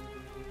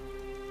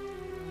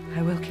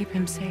 I will keep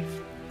him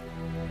safe.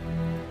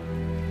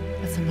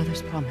 That's a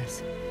mother's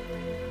promise.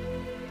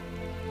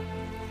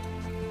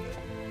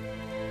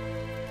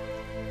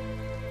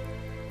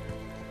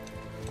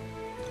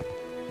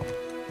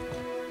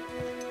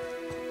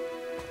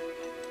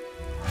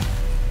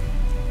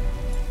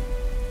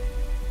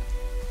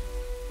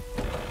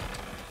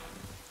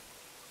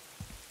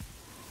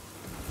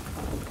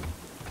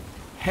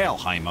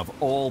 Helheim of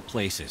all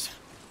places.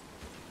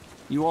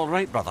 You all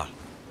right, brother?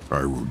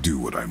 I will do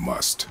what I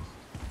must.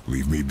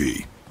 Leave me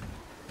be.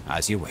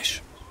 As you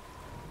wish.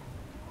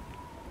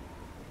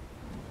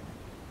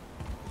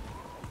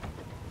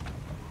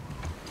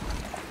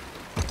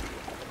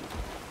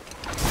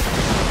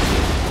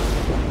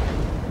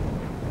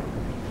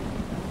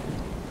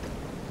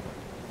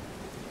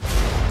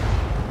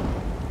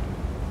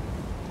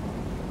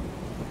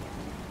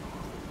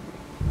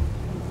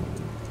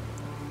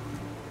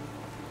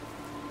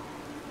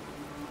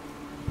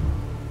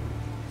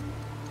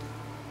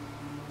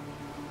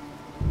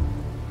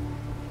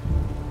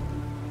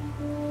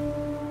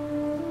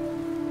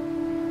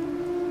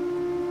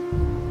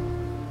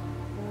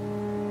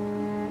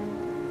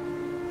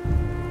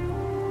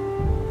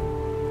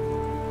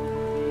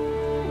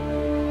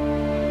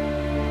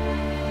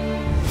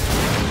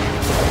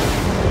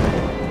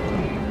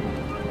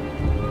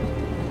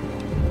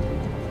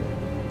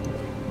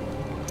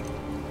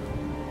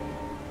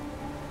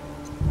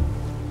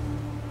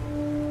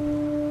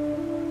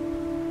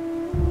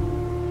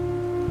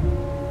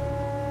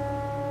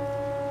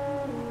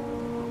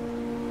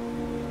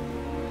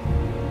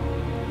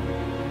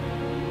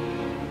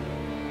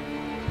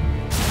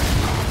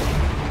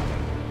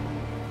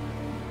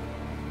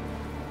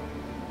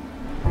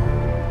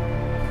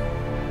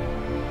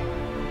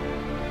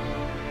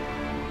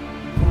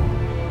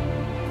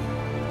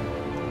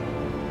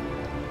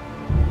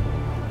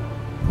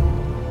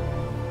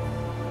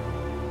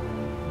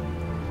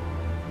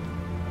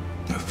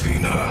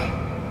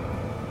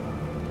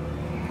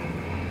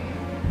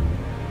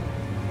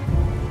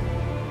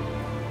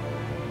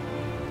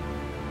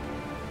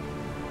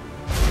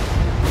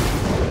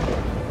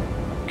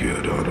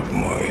 Get out of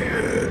my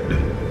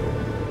head.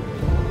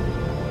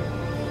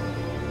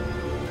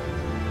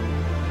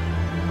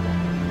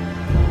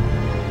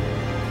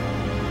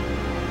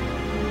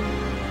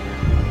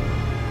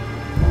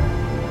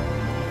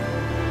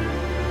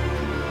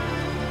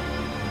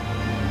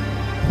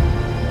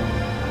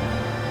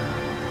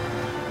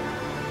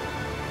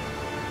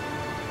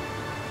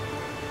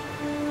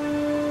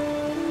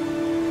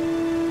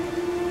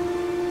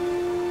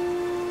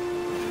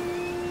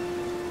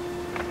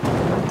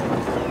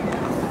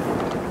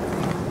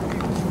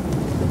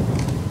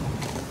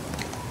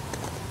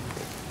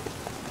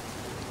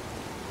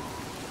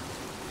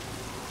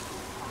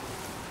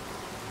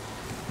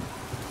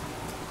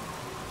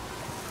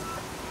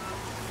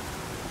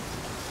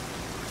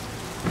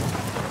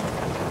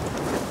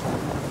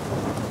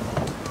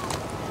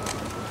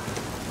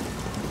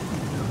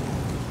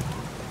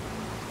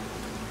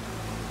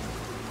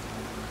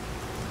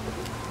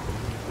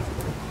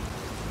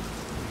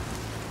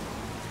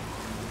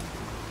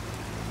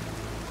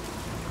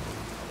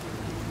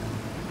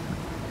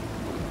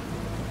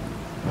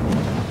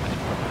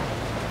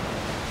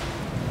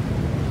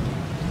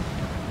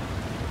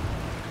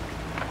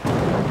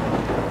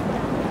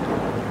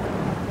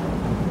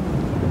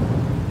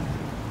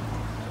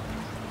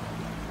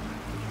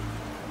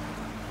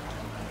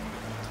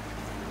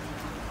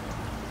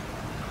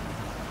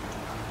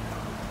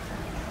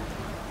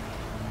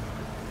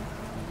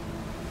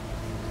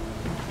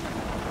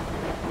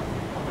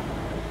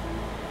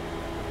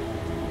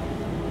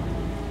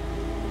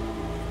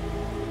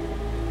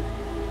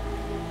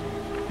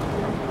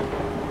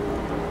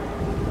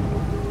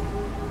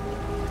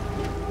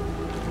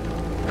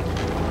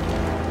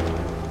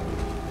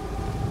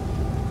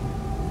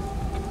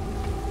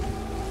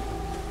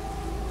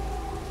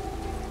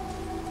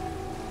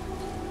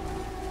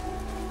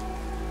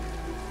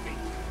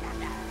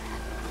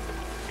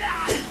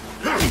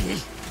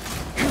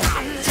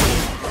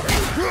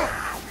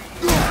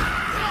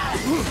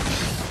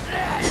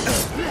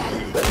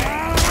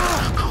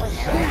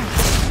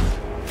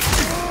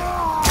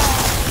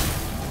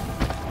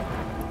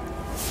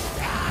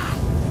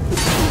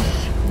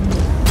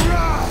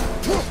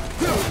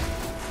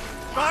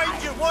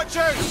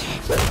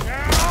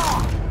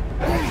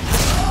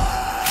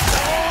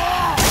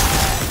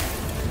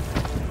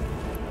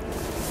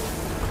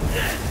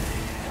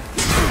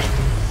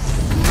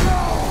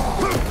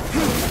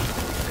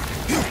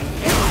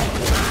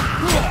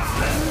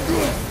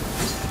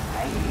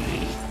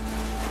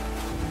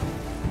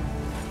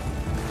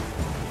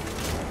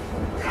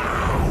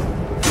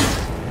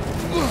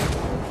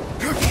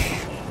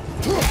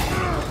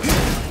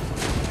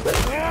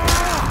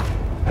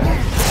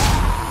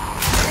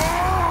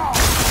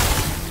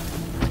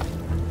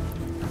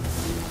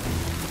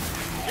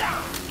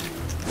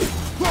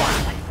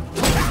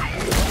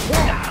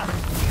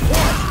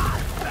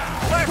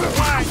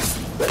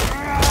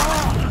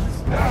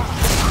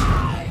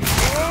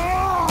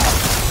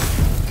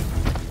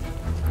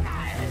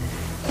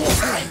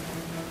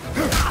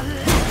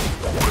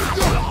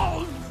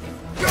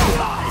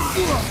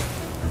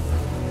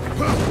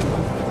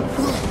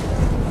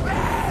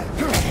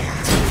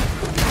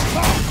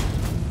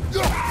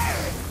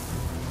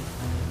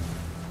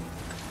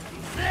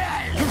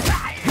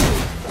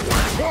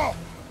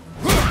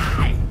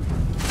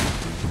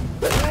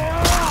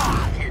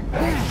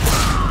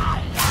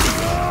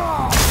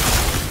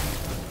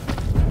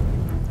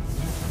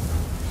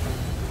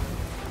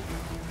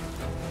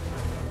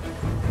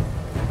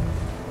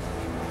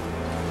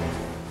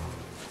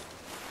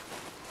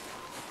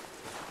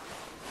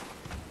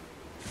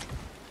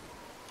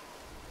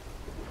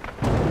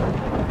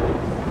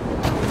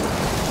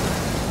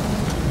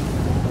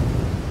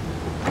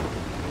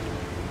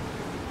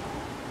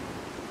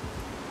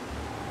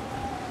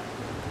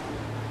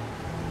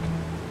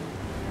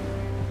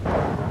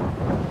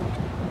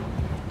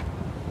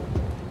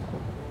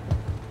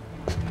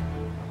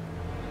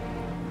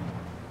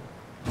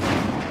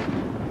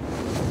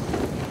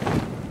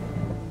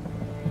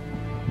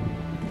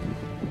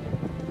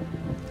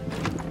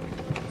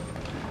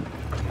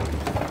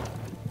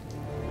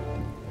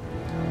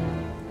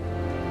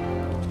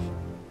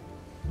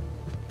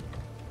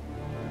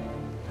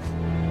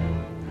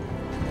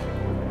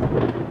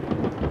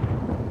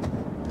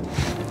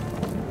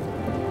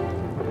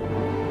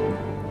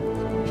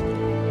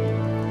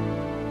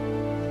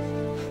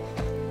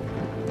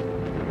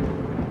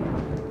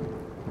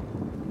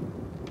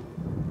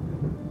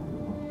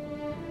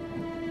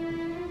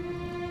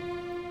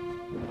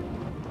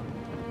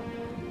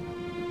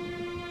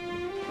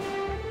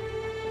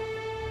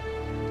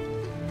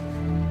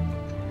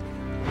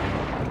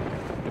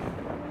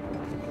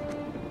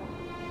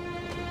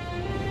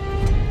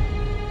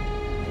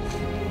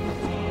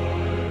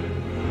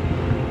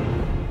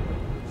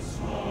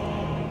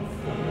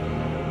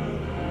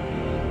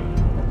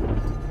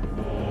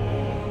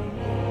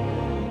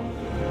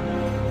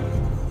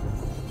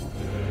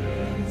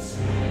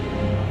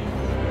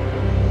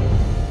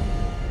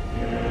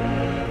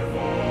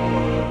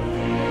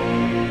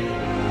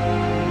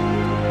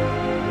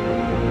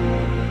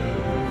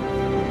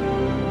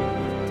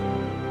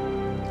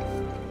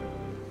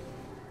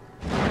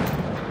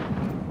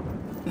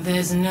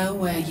 There's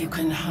nowhere you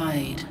can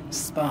hide,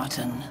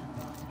 Spartan.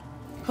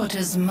 Put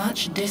as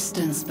much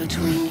distance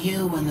between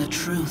you and the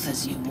truth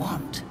as you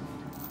want.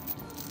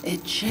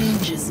 It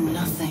changes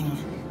nothing.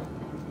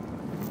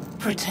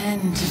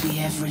 Pretend to be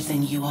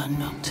everything you are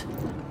not.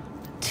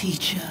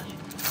 Teacher,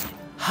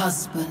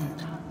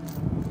 husband,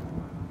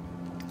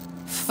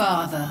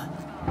 father.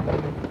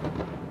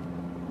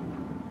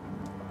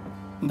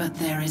 But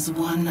there is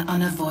one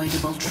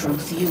unavoidable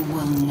truth you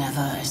will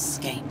never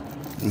escape.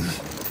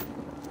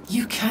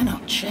 You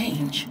cannot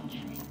change.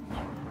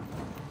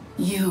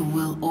 You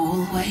will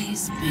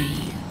always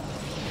be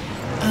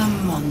a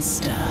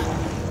monster.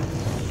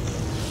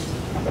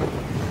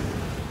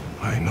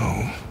 I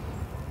know.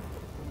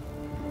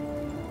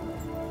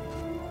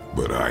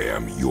 But I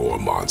am your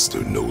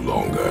monster no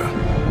longer.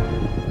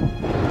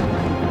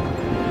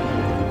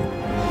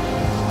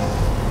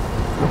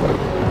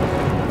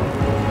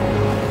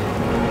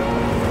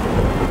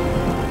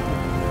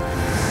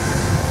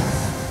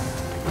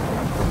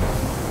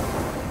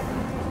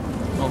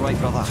 All right,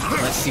 brother.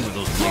 Let's see what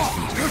those blades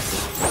can do.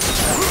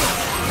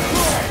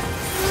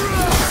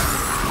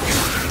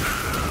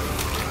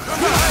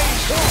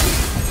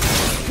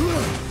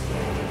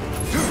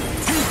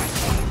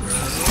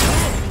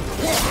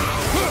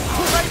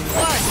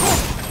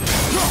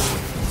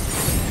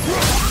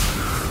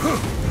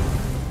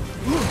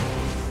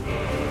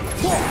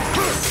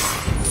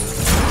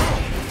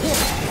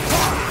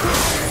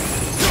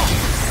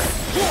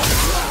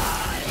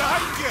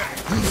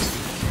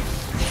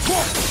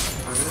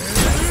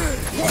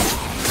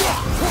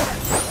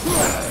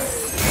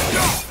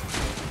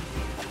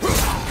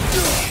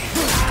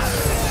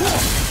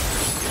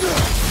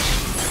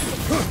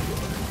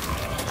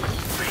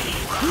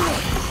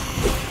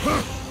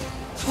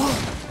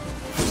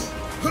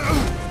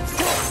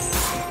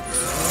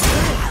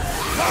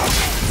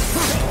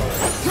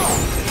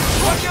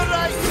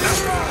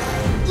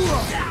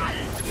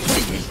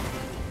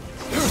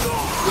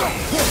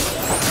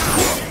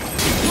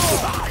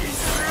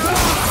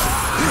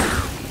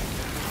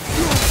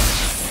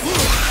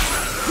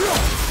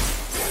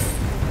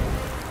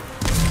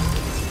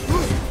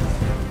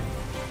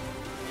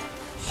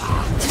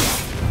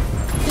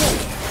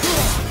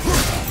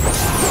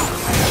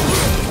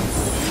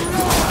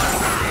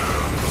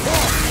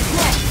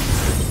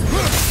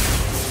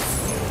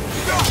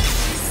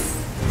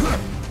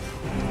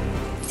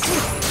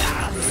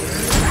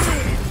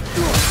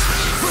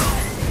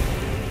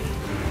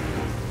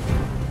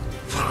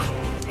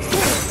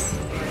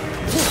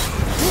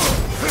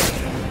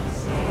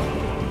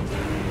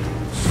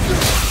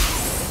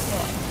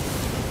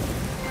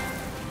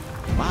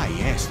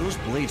 Those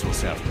blades will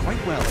serve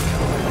quite well.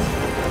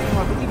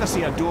 Oh, I believe I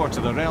see a door to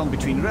the realm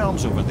between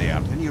realms over there,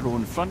 in your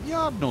own front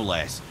yard, no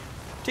less.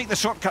 Take the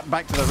shortcut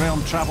back to the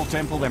realm travel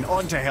temple, then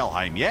on to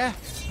Helheim, yeah?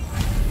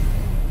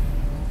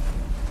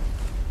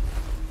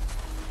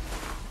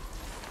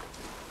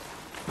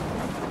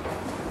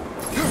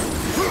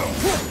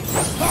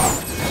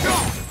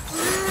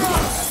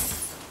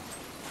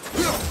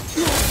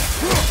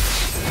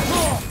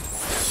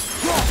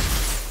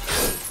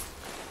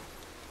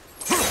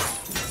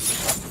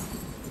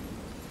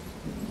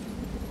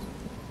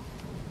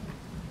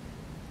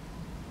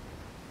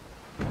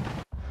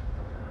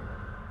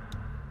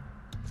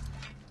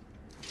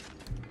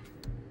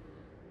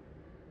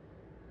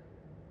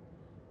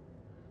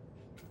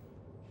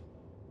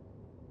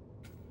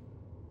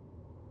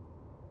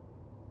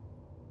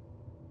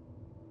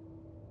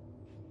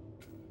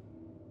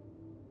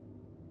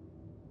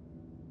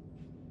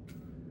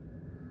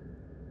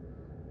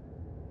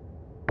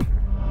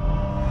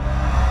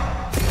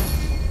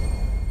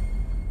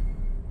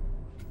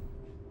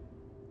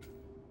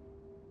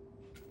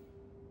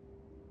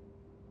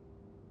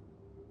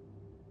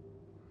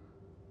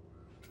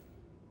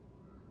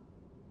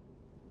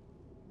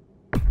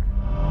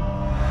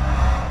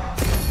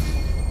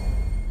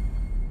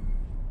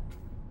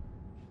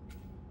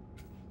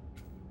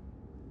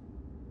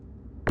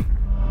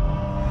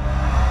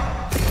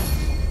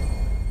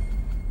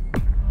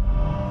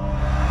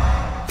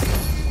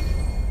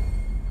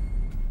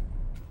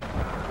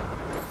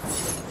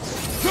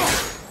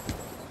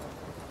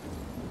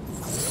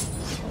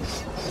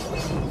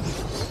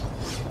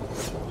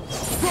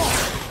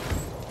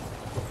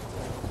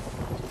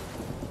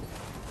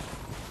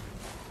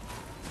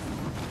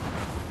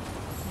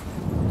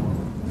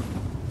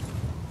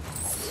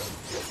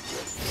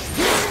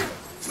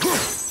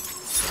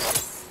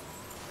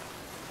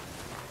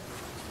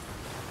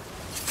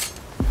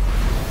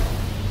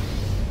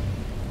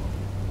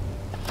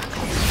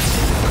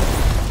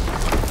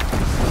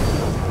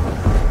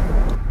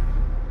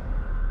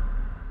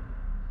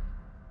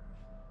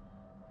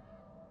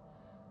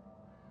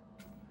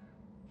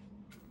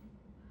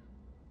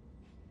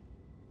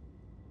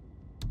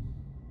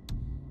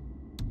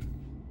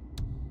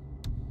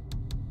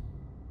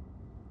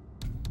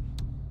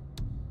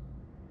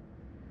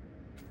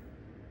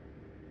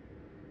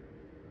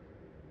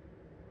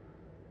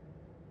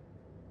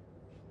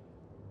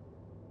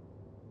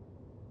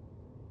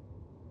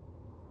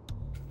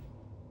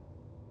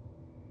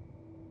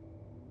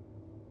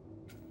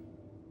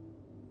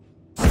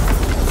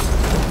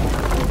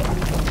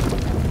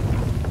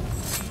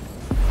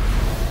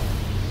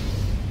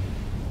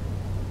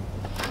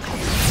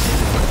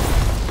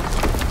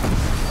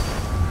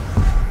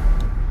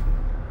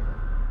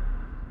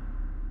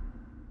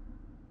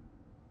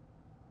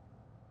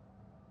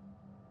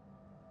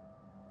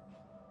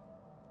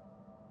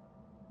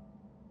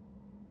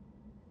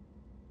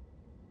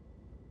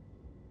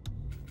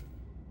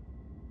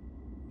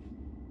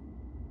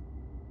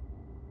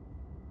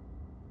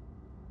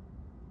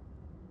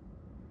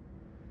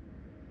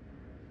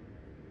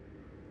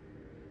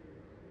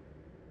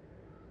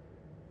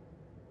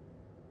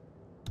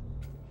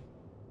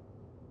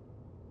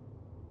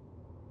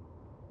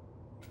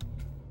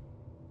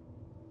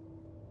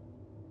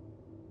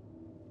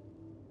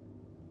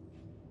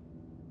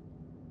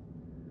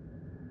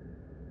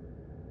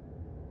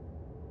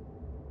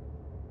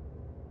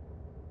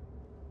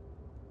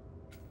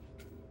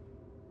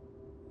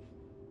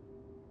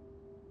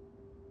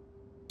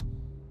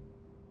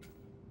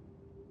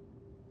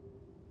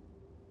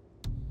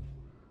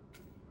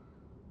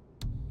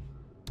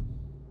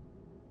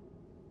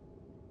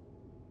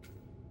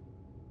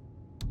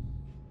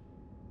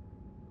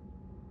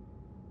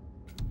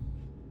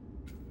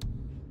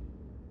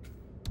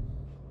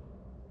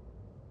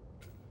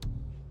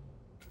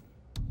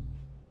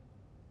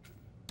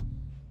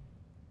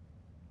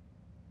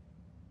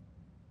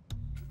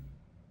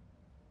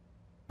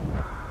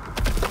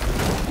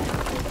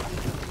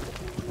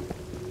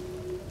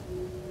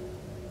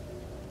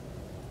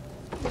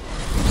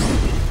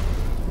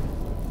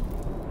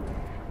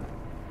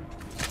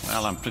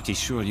 Well, I'm pretty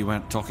sure you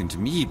weren't talking to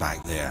me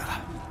back there.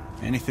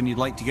 Anything you'd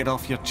like to get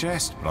off your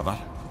chest, brother?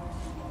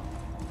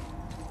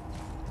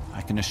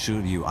 I can assure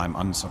you I'm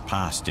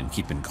unsurpassed in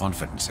keeping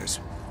confidences.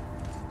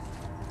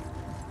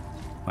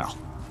 Well,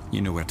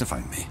 you know where to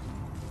find me.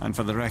 And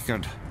for the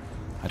record,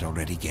 I'd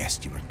already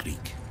guessed you were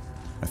Greek.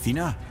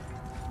 Athena?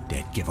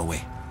 Dead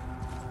giveaway.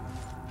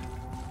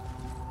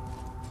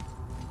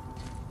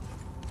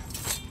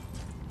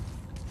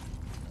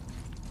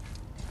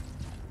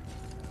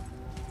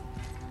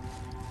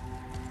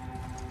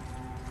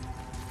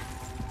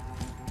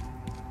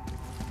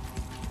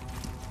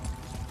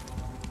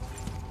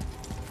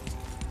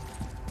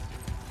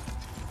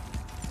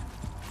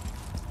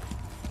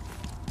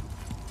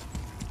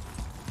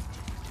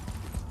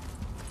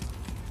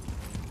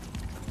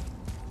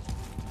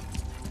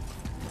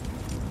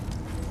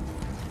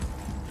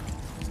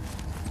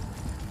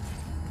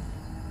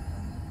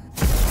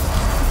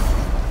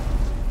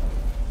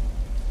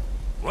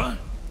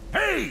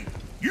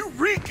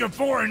 Of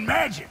foreign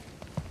magic.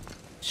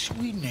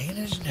 Sweet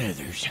Nana's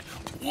nethers.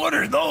 What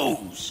are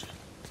those?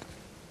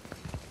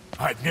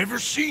 I've never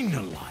seen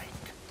the like.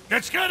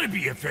 That's gotta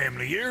be a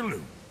family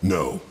heirloom.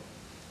 No.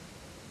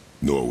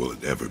 Nor will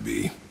it ever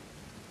be.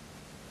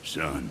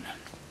 Son,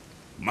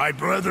 my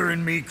brother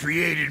and me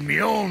created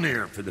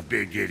Mjolnir for the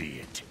big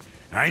idiot.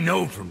 I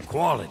know from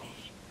quality.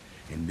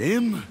 And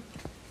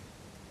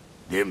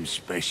them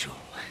special.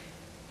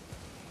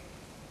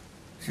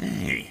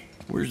 Hey,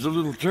 where's the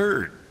little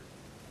turd?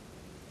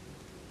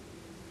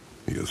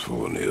 He has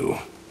fallen ill.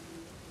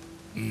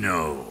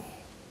 No.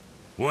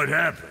 What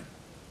happened?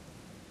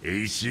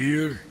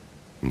 Aesir?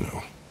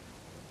 No.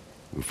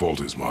 The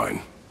fault is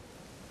mine.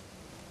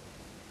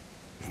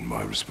 And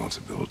my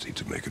responsibility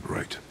to make it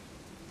right.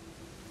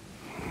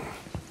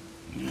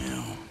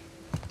 Well,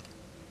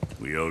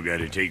 we all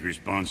gotta take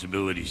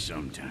responsibility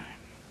sometime.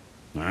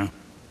 Huh?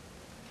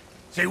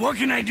 Say, what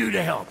can I do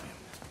to help him?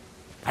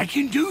 I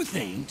can do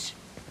things.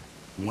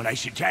 When I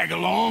should tag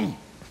along?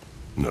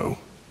 No.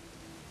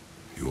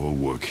 Your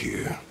work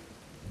here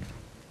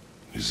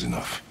is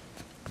enough.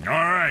 All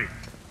right.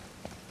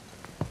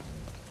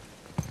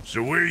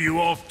 So where are you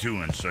off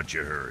to in such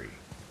a hurry?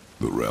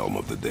 The realm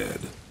of the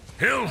dead.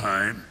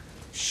 Helheim?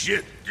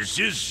 Shit, this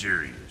is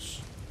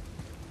serious.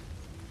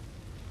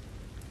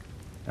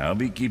 I'll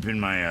be keeping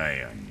my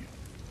eye on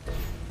you.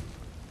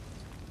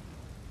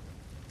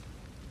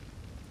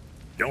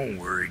 Don't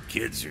worry,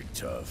 kids are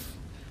tough.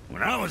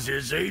 When I was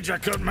his age, I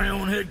cut my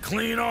own head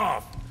clean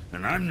off,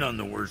 and I'm none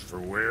the worse for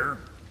wear.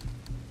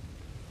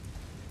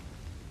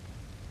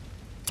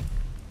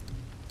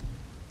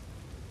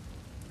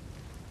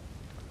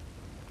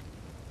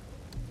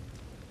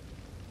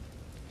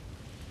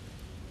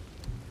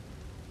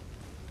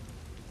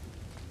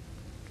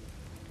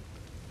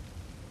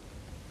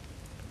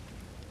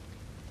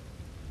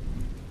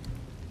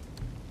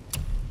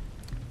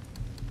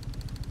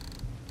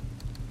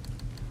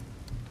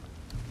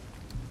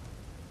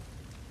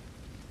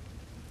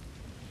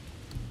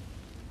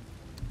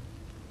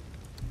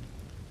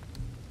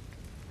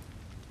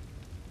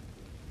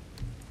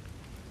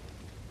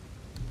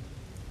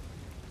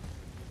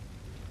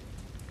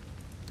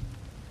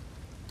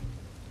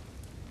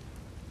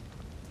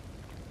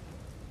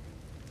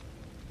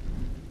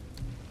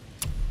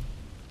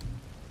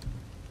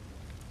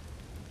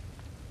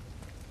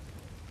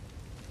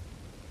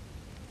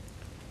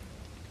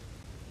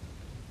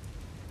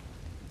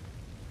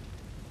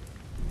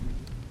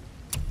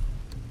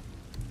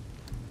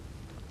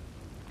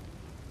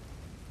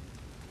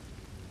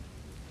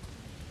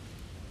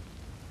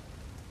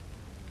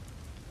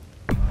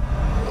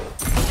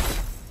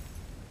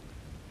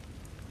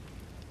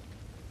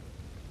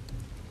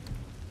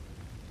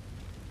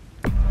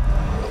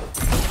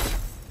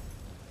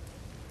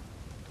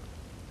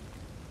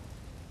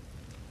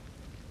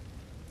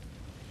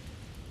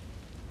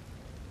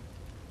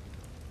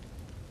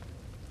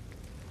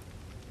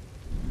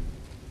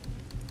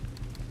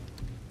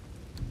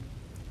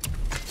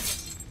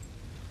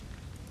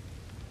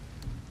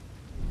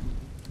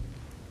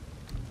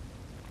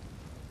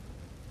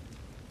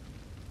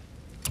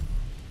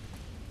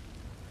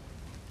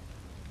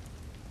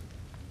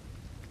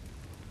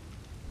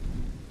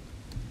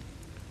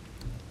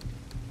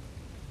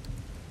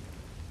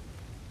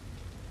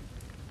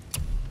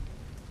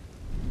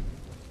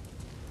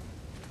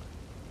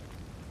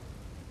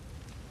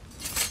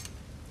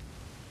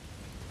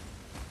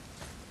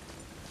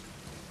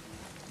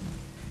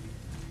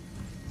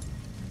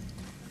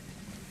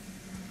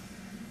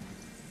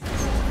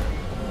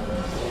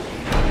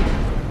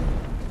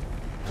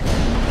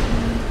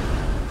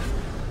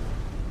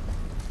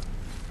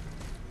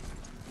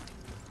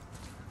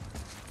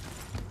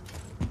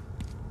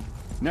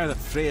 Now that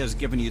Freya's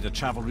given you the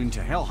travel rune to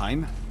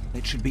Helheim,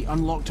 it should be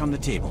unlocked on the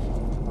table.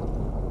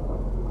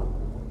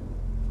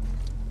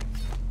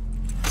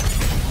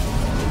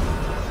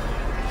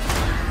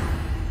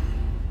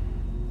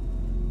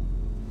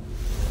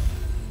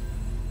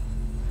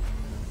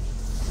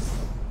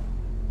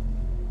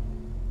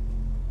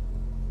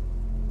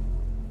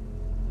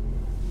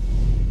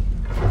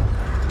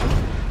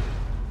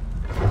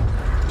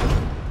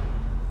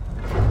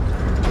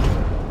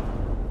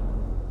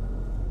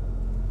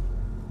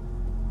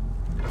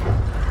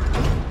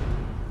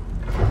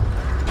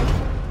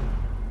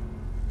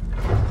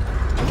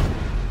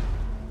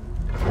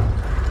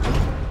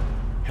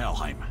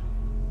 Helheim.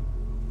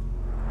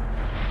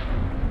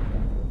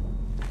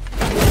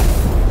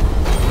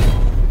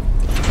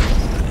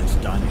 And it's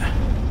done.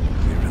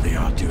 We really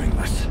are doing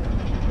this.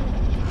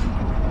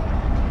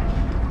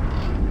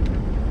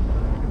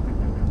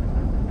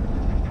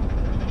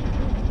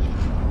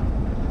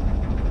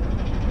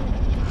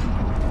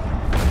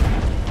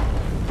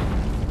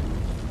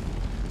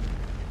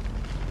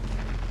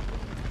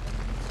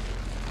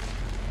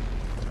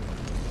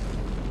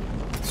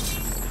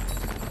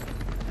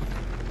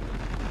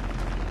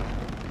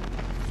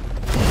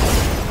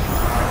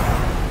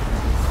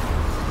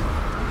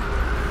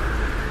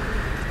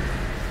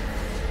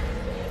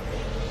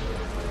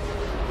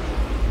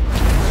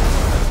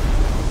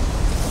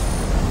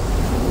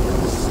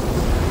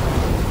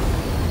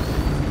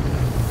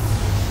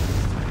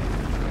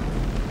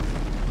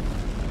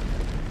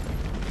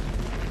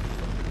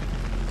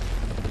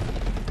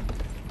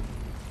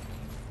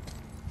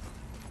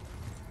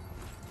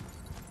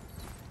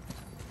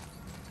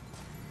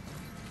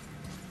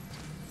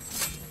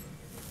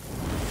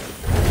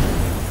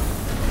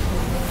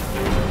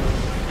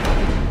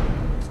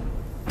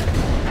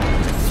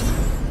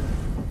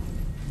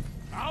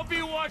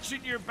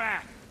 Watching your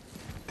back.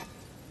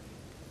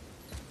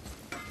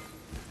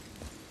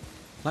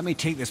 Let me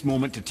take this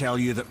moment to tell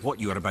you that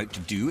what you are about to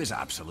do is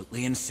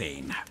absolutely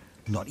insane.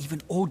 Not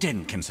even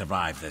Odin can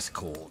survive this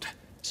cold.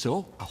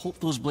 So, I hope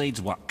those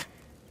blades work.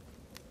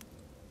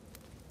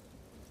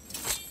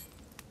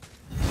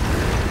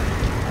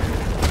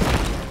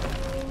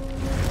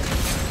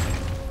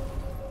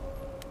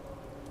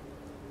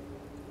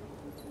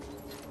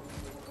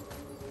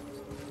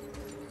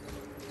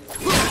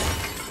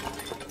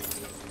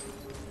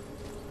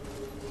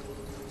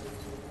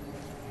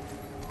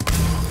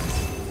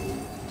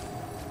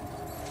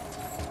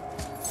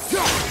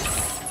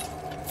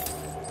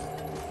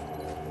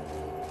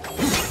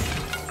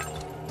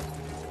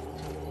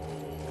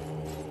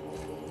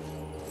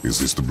 Is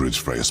this the bridge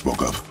Freya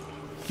spoke of?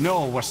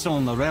 No, we're still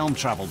on the realm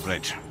travel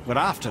bridge. We're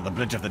after the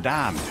Bridge of the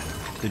Damned.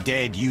 The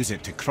dead use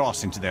it to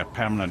cross into their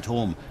permanent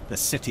home, the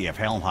city of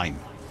Helheim.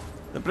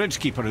 The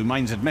bridgekeeper who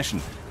minds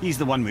admission, he's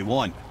the one we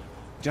want.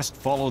 Just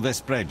follow this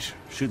bridge.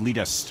 Should lead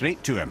us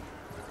straight to him.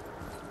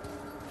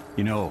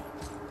 You know,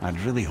 I'd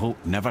really hope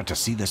never to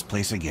see this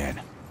place again.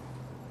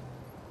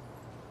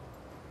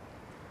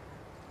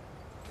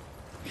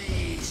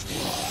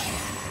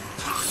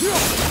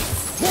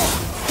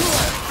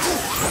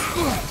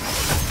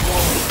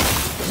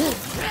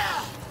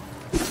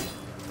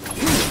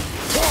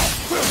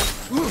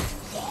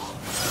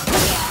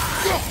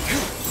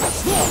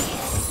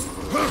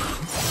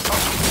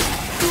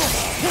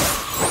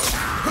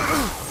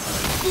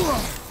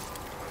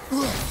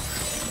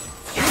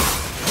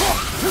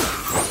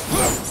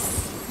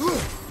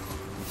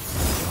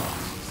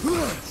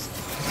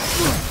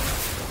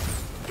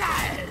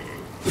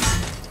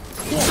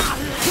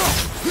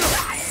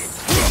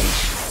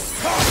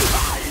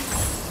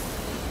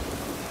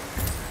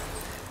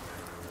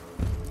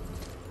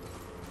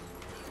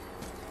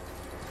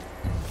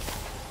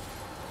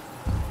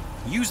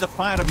 Use the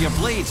fire of your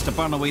blades to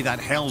burn away that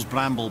hell's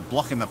bramble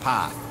blocking the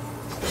path.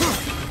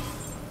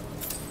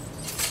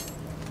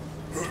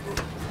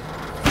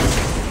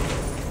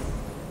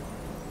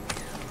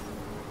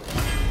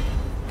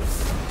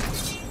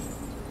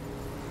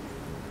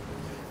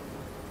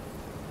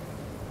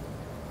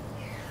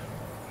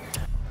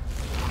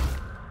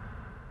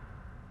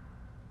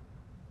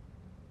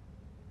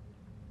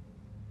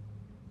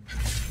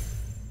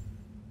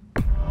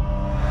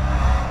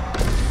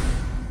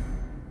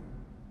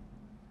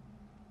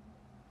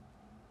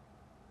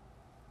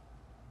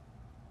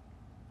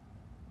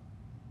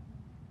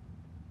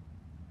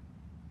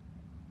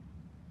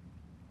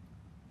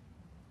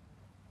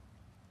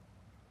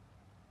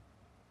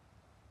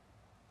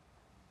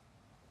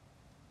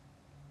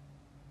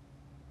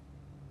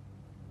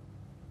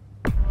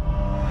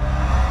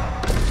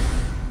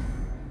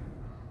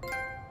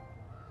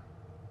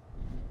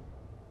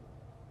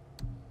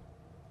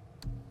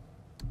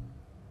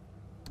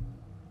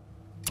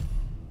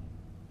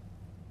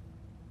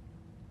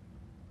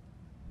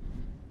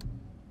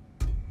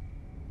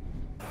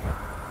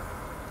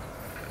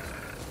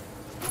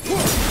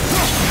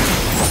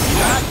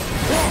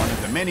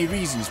 Many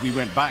reasons we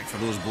went back for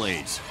those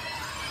blades.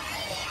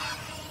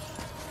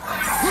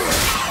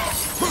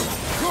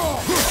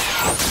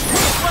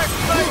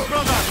 Right,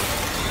 brother!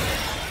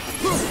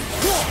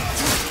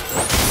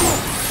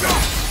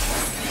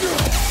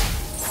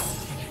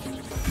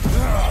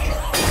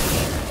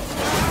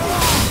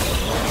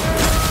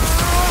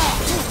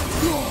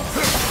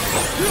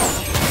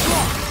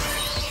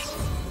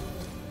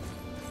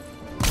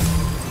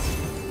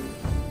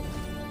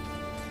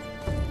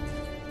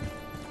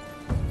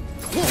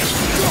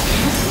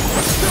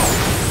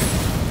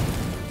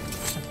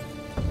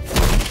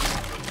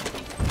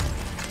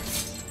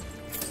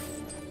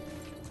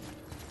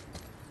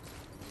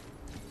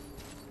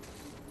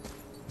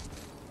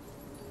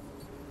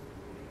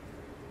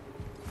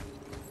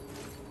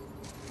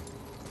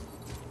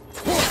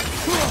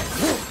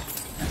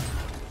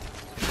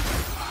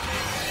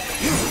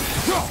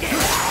 Oh,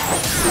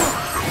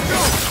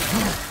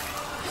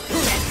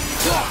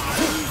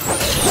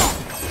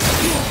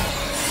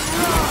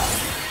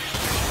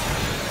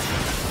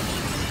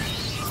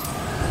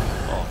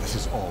 this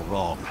is all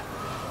wrong.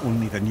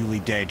 Only the newly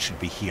dead should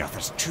be here.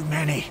 There's too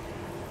many.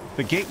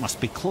 The gate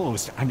must be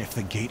closed, and if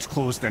the gate's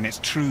closed, then it's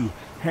true.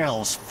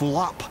 Hell's full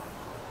up.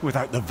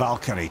 Without the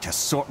Valkyrie to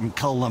sort and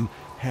cull them,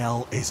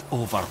 hell is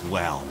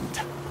overwhelmed.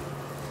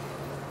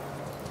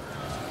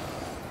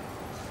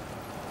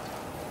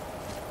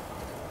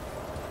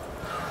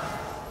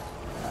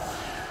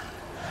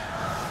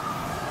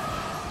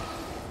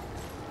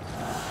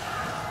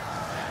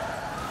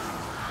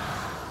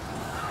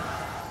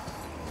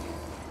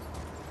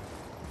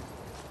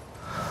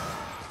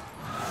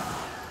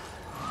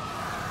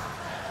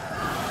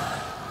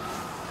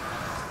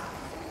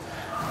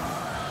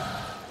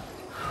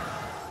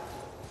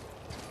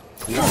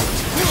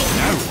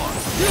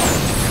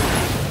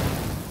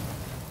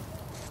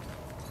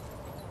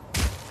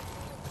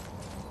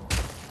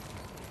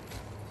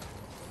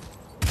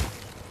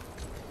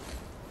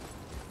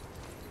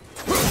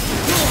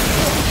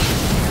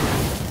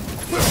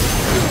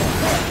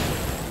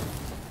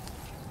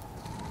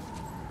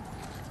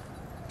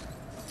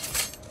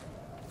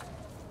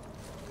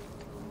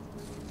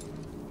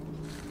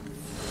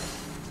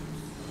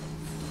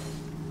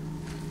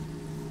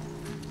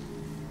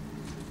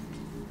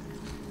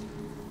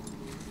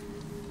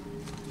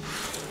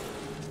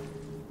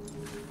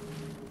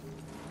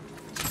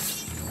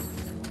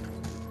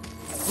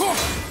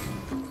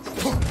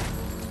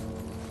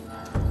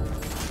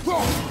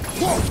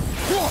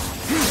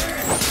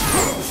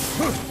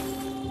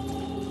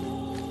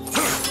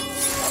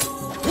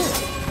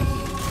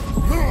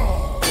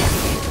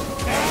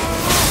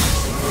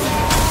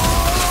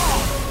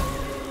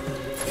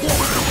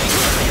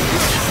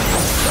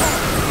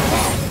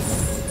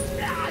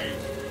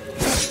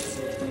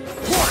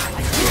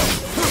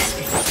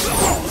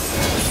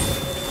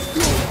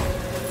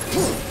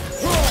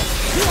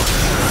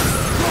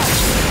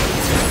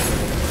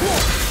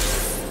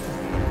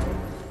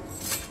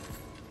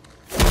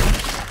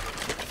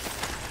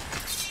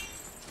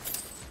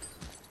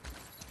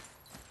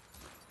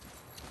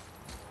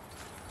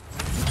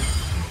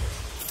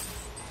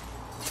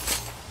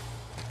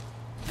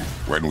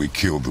 When we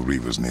killed the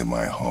Reavers near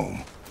my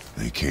home,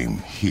 they came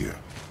here.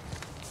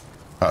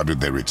 How did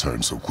they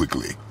return so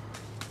quickly?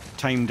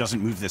 Time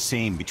doesn't move the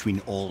same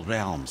between all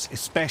realms,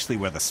 especially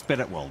where the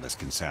spirit world is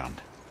concerned.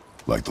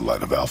 Like the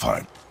light of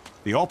Alfheim?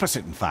 The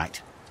opposite, in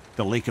fact.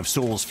 The Lake of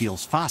Souls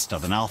feels faster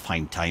than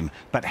Alfheim time,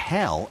 but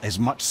Hell is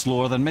much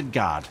slower than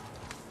Midgard.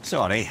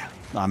 Sorry,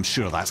 I'm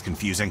sure that's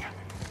confusing.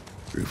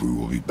 If we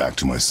will be back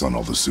to my son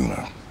all the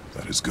sooner,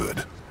 that is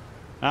good.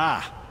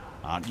 Ah,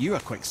 aren't you a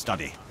quick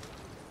study?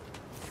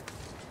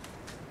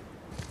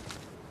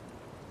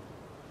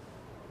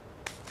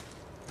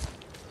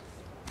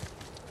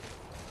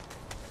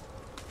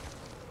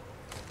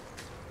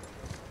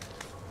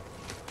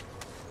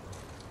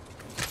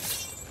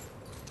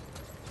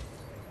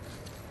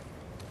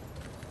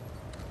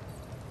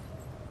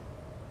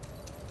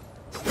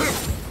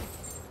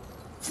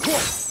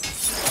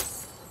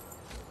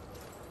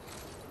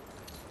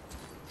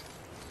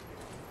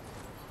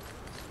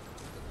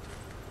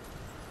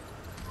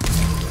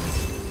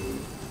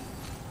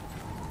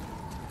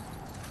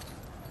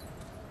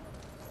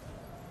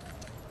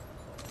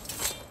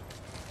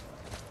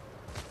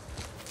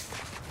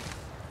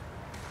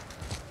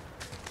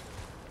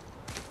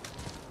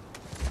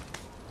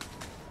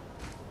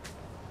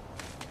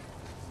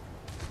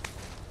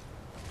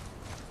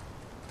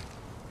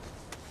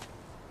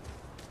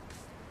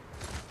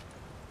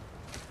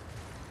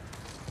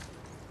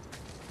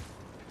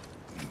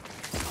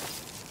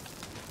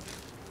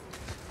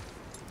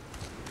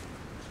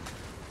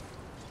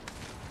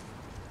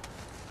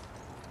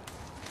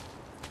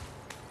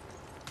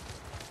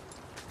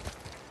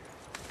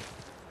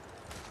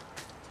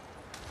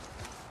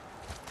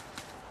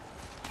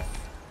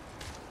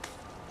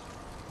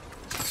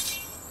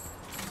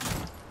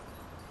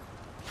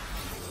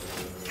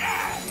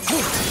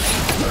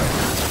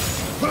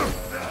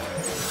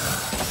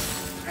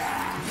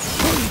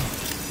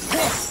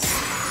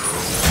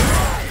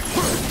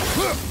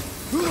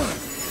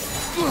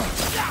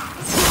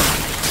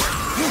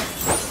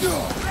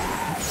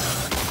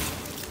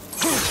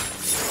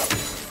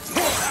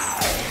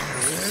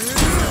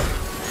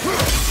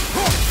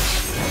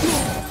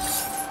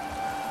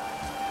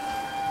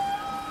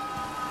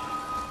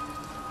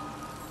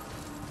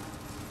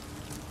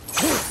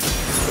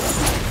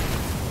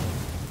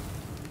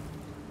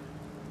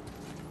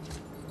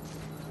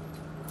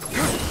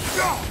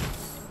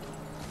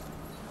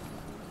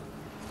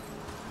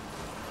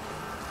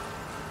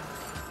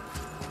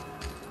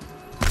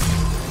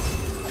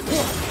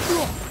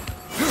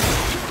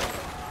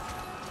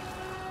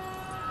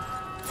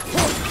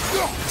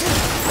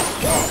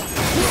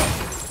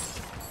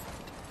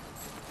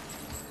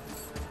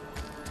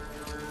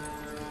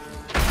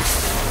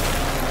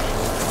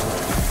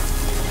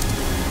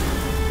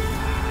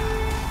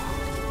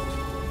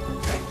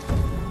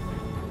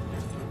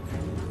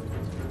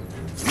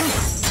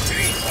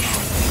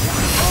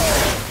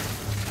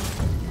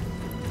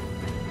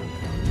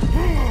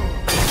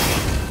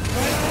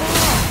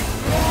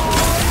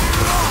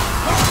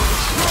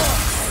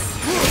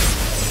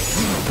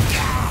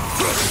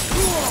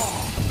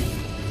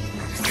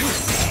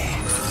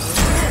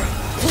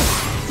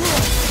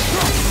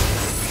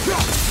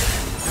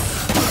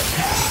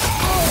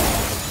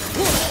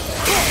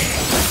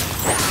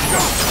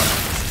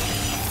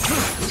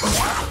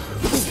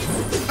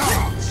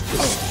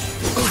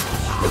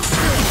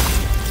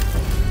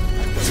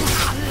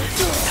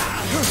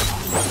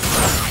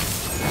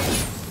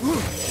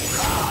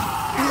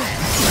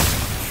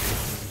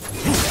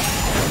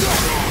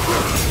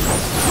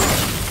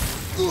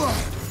 This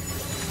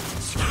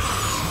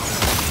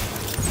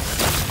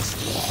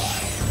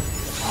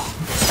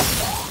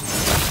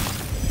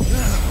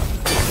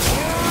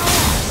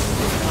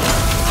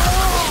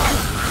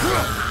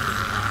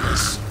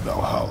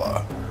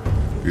Valhalla.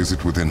 Is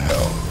it within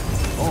hell?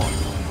 Oh,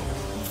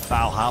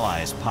 Valhalla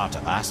is part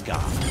of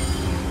Asgard.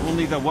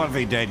 Only the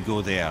worthy dead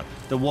go there,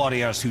 the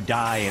warriors who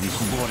die in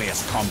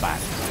glorious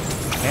combat.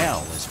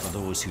 Hell is for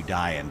those who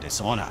die in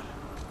dishonor.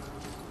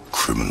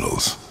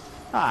 Criminals.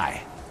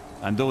 Aye,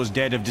 and those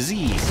dead of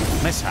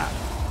disease, mishap,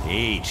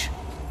 age.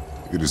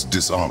 It is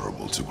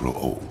dishonorable to grow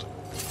old.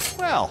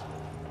 Well,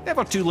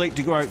 never too late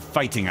to go out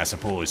fighting, I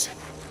suppose.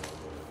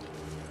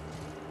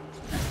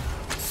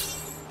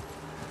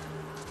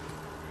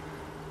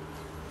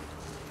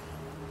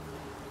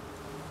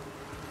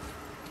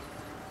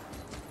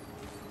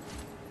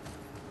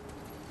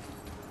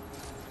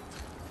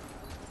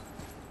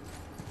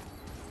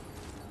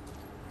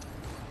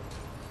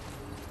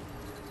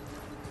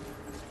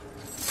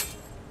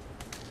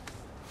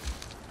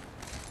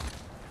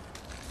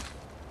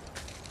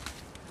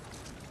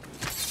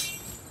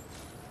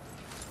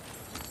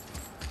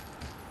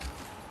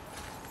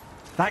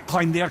 That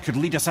climb there could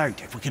lead us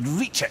out, if we could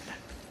reach it.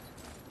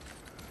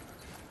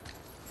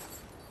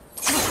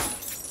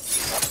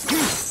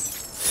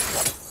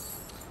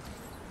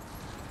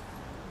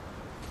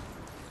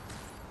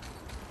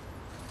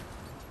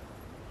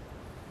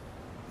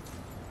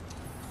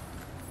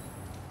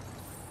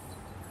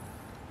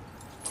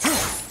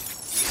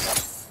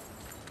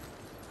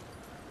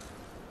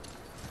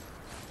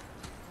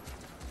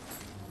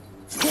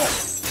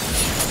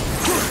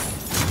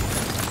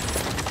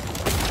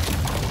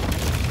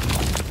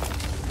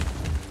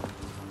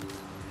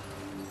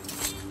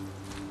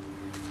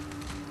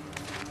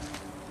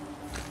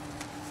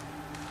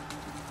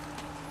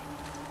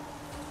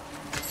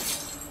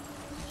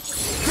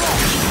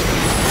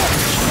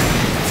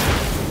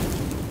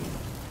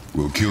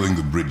 Will killing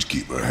the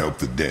Bridgekeeper help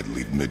the dead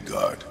leave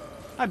Midgard?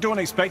 I don't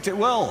expect it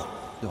will,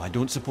 though I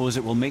don't suppose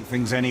it will make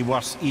things any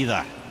worse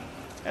either.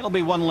 It'll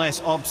be one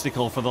less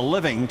obstacle for the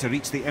living to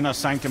reach the inner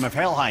sanctum of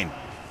Helheim.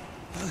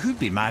 But who'd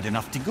be mad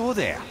enough to go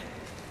there?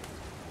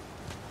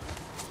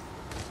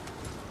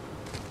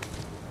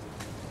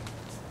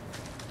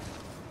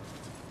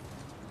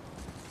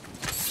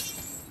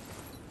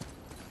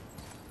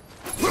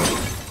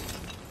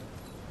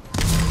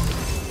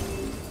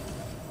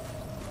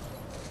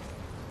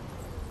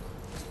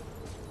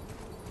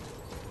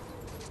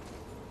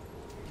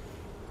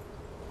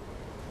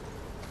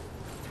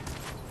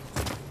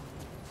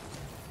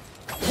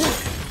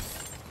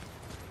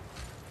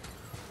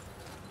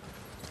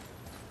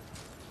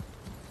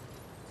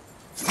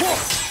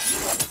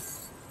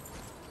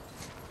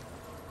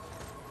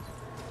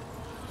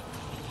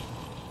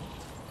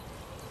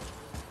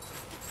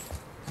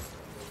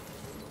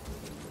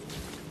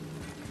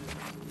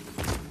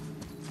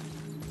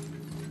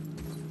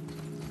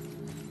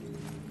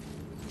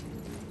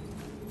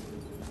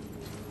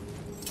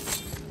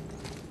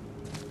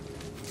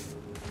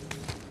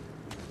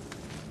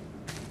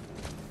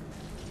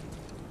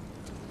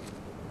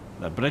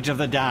 The Bridge of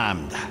the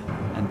Damned.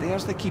 And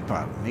there's the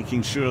Keeper,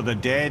 making sure the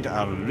dead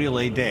are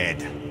really dead.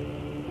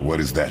 What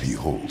is that he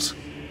holds?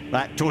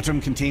 That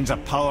totem contains a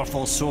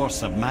powerful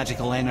source of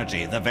magical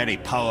energy, the very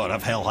power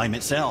of Helheim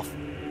itself.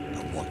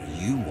 But what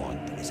you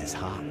want is his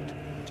heart.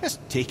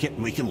 Just take it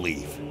and we can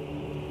leave.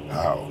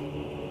 How?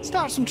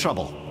 Start some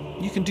trouble.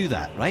 You can do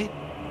that, right?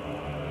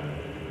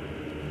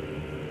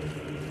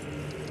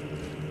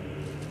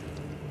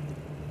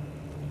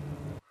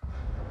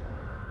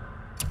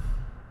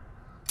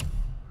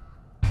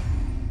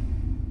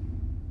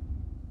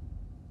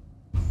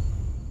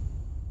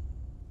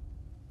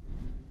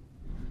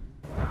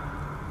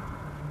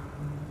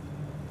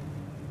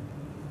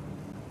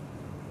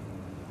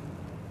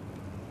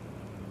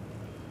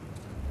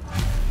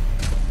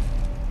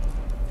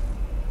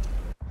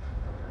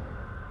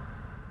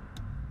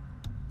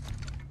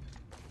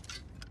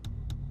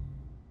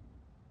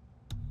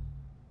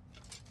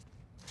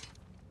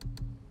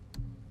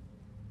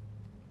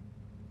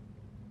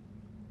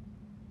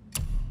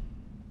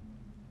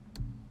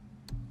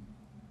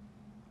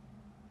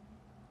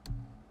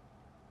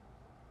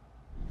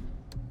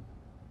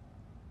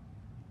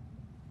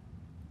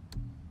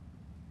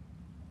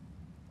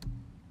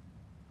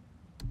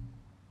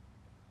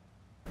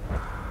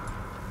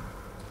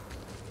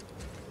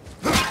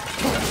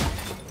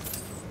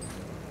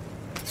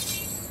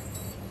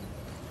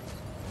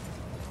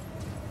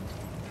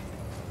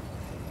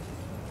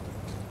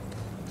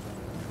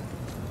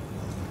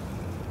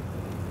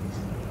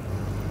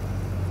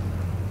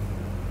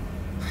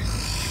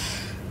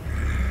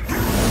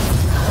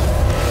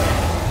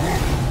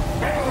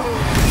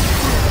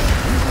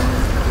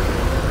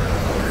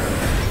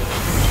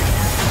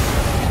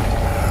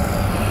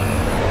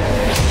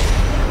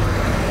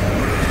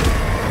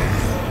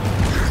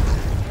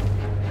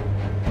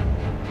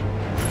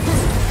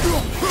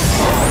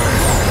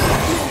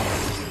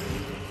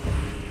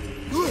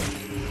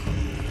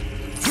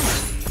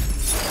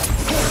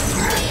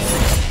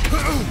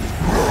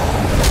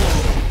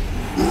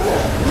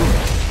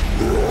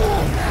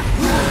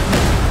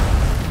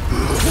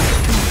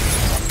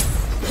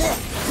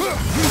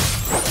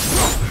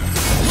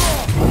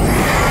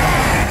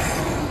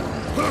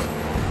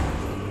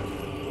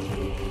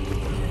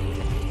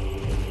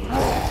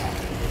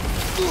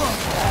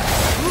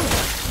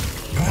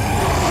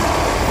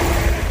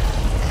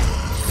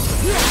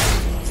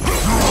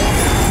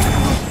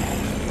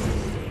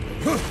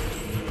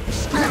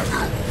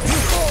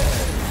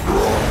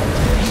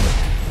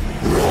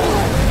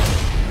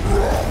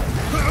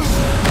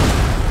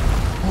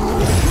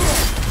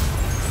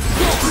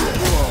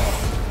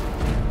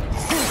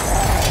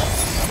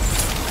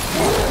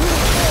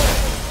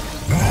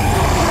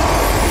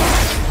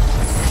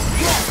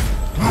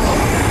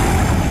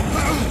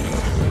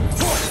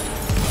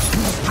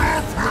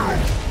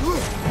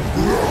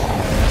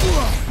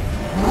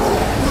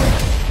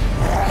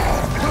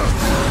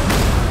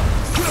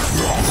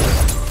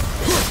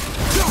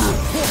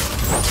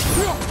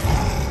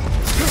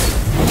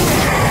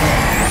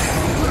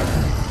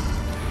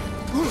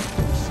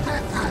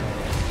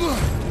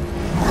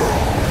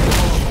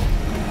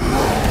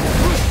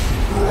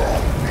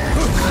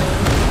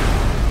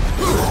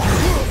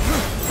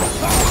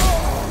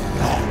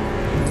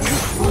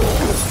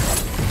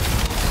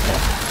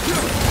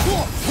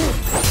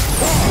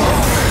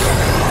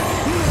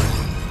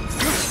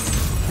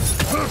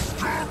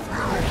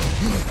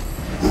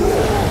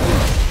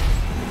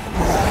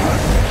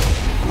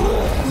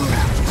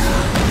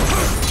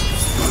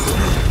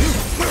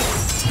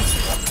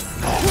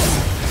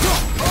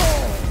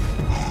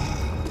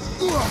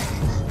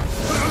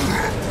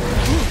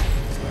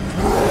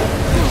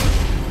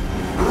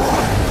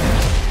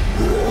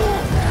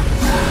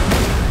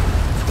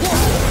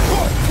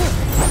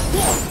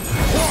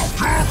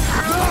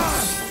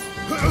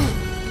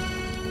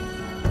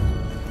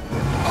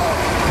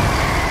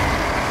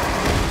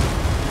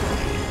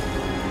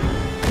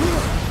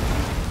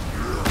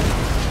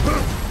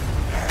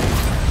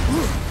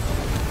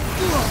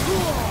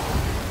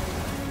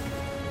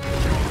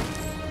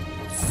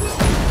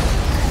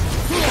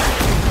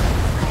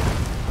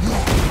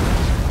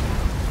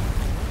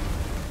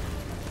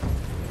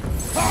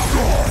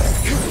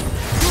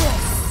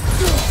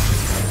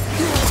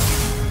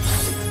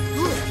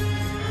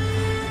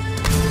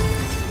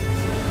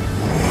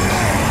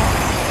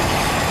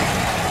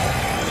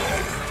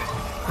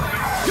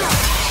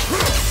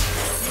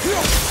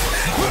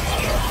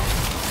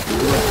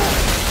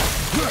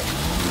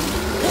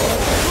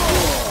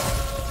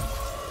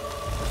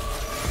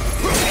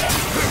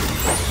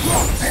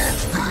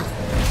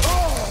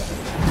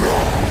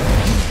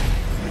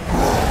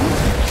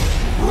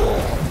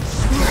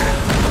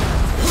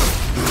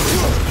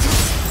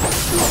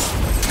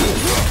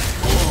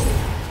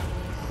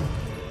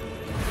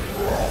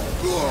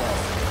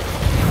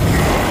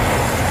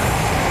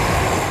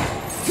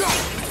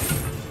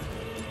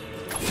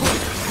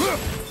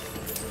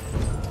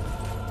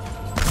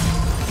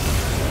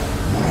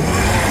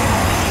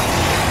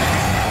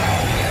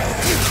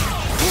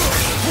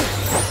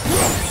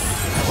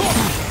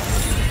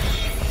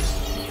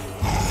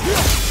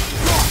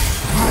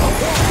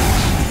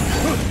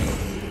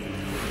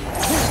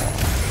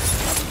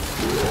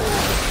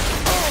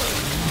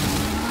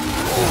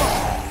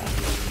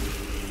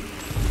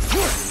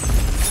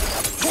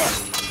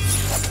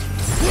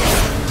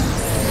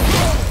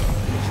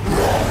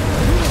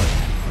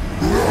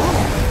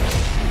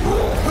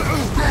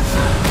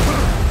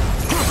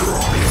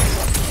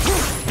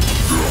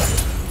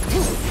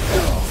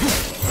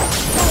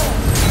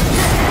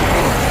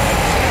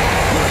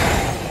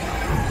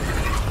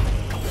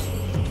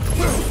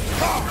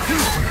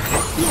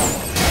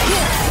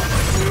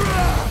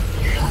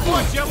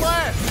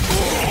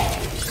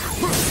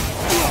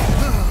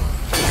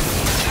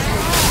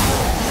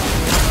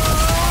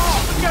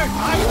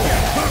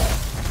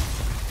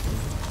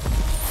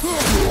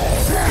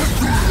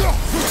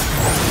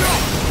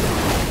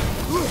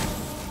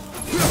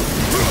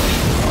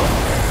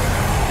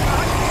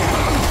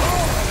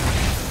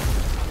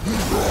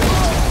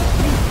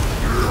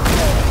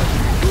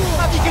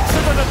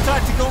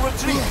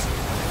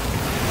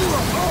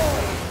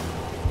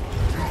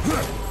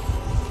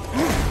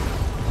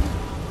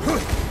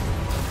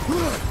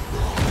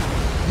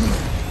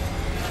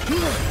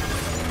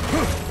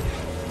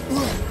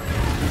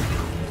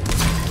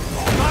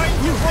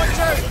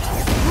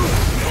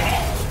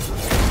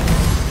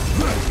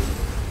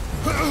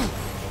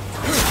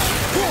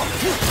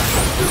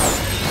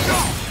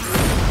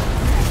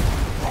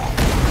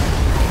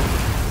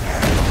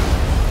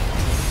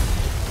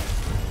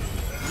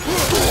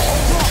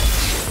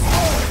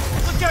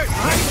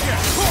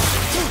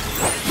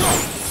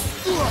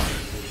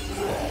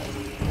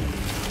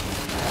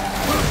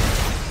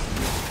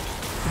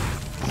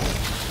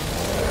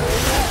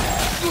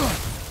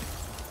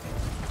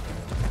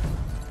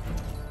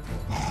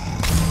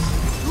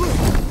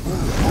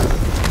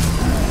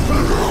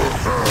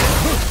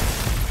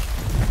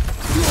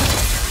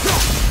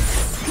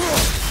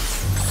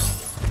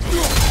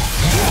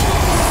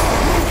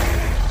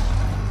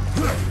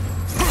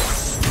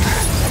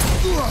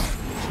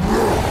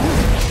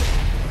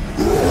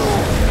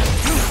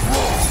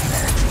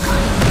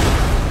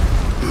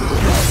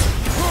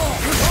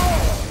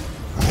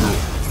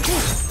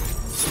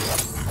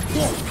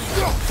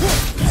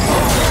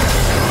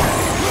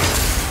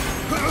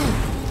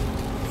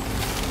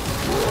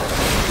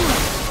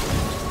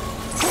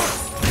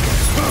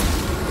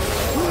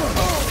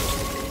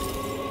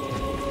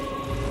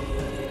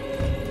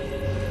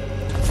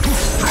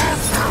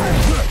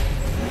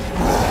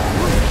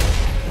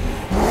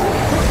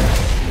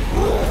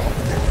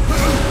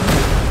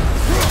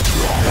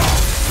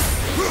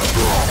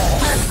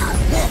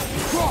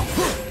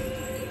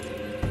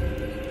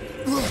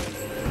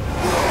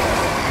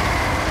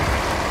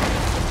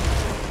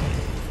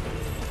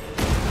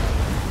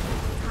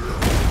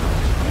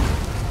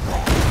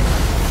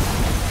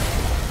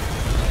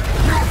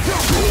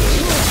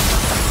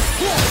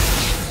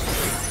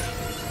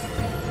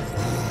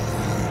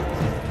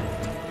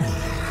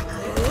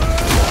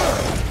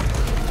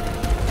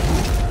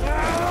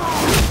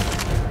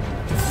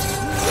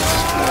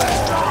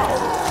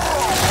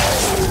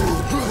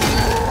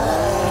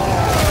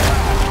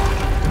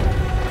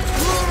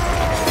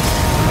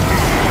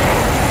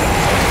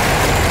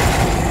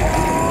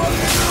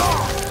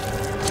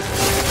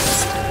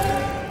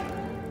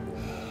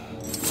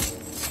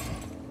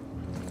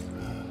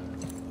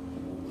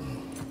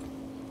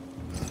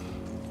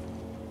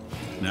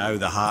 Now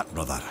the heart,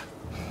 brother.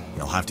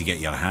 You'll have to get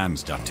your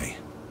hands dirty.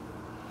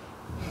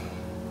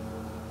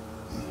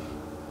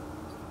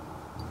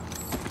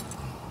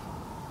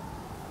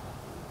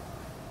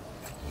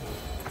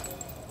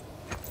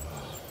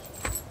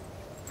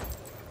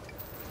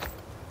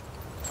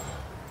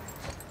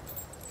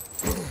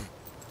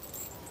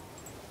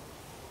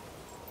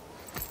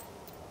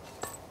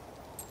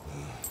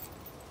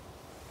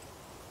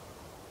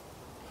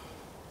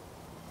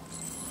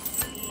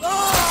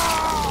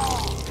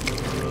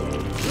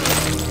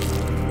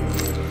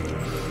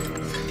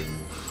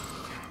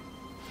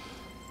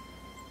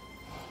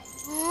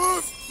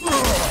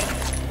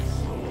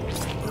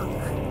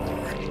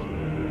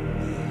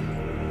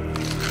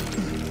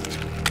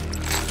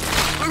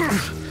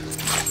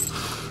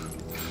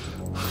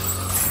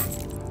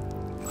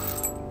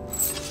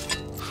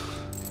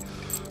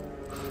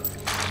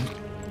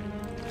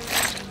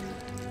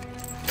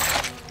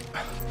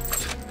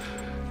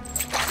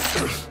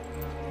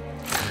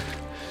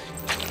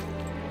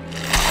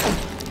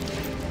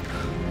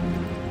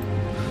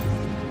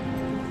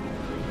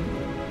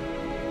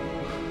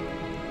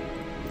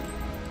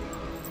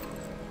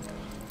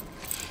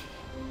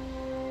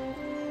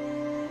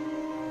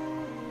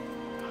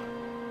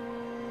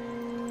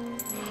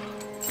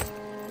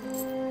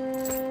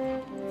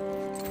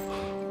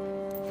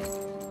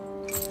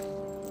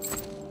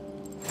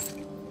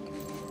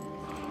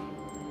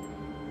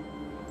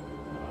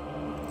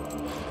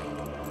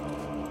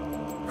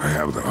 I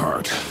have the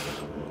heart.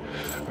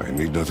 I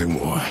need nothing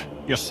more.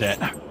 You're set.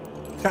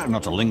 Better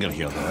not to linger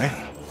here, though,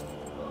 eh?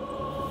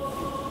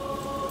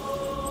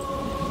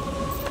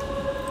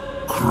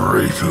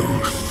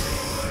 Kratos.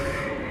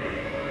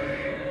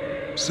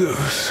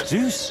 Zeus.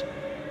 Zeus?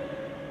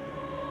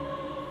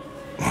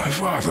 My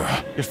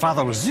father. Your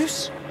father was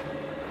Zeus?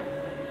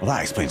 Well,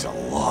 that explains a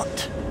lot.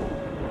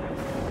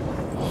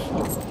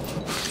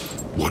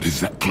 What is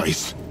that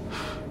place?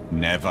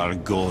 Never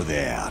go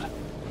there.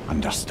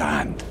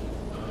 Understand?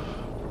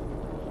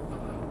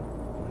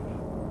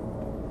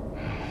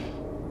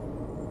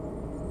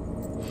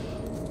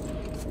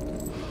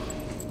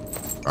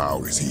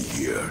 How is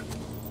he here?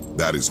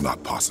 That is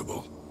not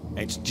possible.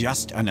 It's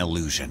just an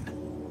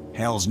illusion.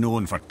 Hell's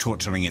known for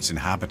torturing its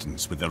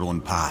inhabitants with their own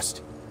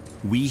past.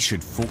 We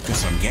should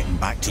focus on getting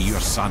back to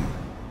your son.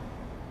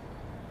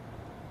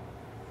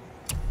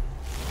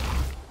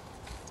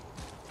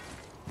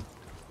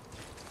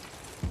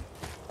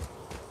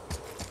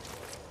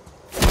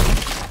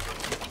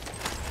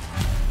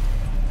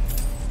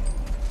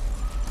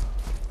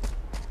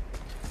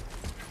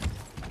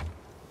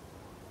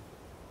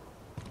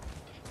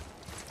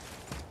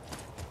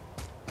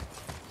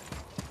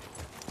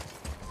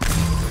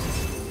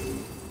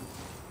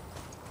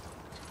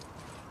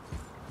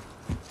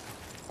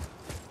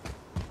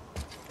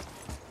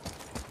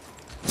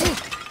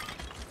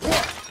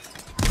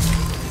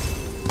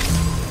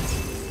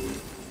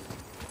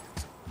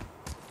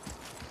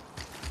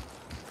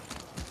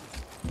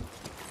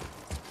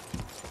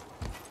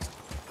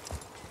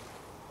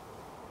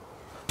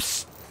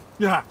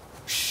 Yeah.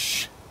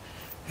 Shh.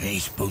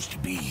 Ain't supposed to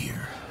be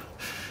here.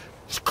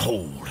 It's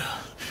cold.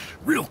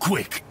 Real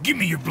quick, give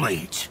me your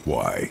blades.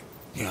 Why?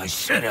 Yeah, I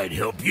said I'd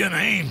help you, and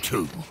I aim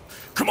to.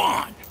 Come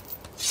on.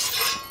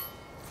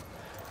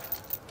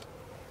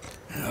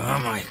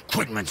 My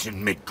equipment's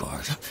in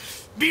Midgard.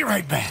 Be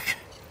right back.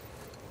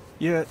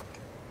 You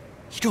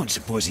don't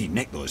suppose he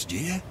nicked those, do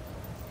you?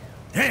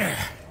 There.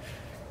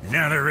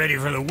 Now they're ready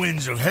for the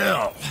winds of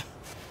hell.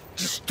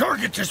 Just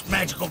target this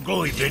magical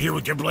glowy bit here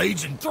with your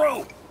blades and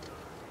throw.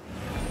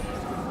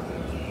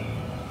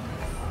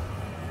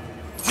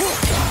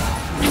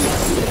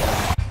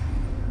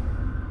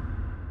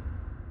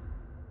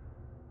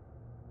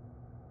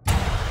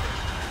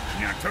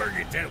 Now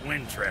target that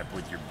wind trap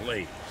with your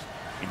blades.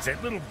 It's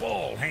that little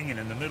ball hanging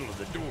in the middle of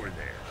the door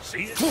there.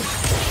 See it? Now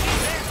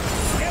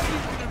you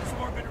can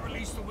absorb and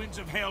release the winds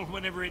of hell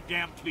whenever it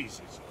damn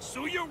pleases.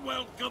 So you're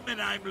welcome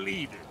and I'm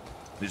leaving.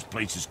 This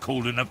place is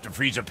cold enough to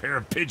freeze a pair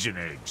of pigeon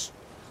eggs.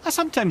 I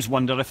sometimes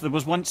wonder if there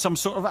was once some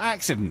sort of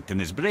accident in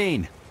his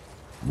brain.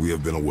 We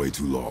have been away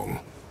too long.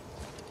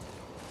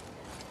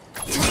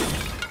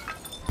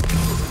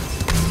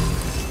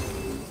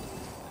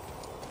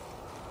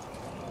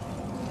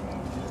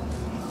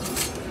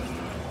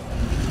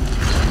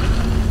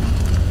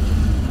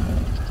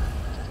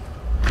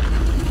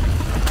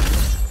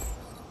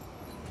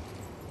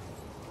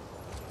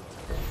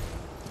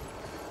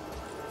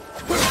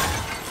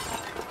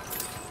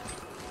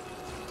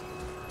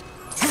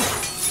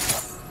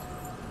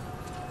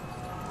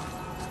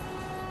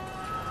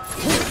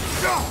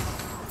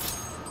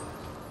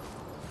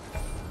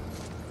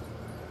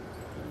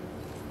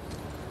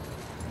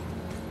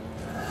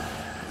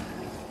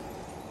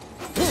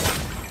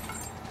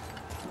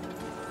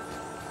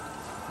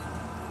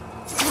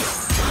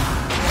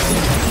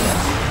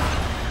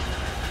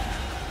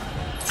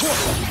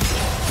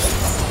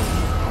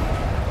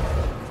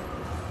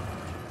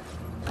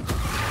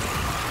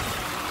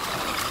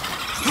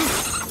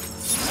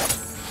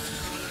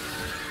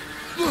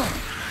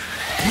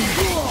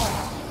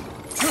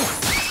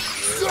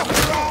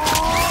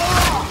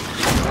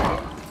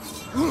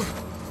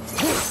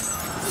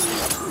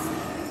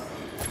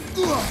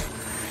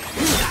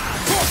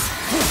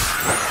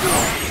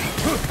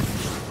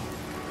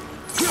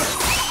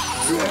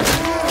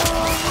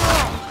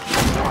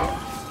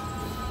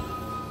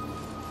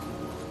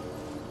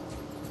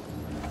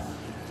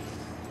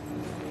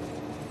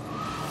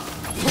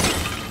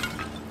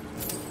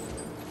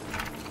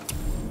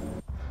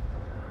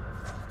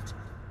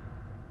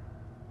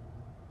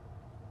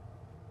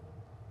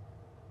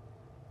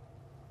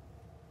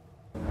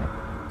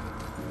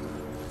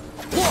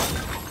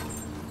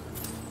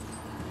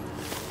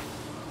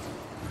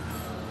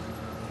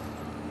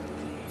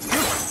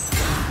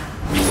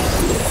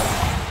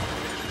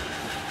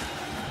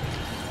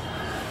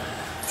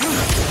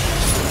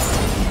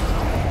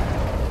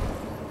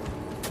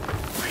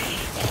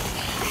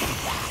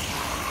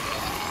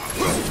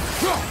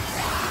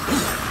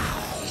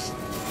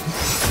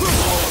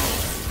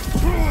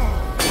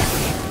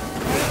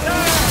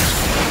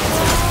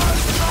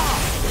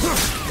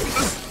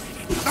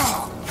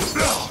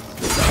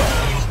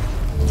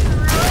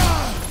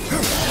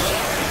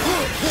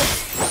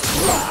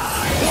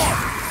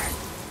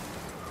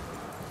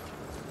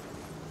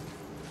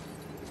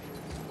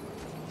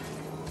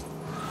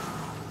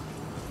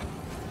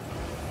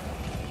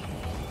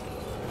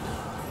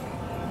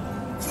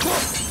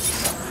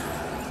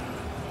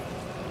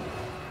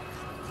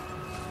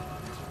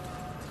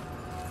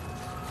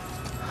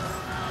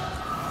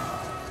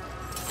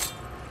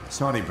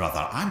 Sorry,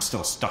 brother, I'm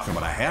still stuck on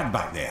what I heard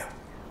back there.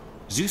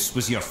 Zeus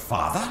was your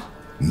father?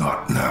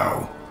 Not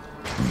now.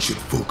 We should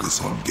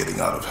focus on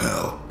getting out of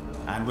hell.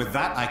 And with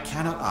that, I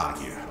cannot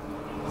argue.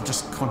 I'll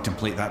just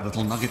contemplate that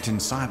little nugget in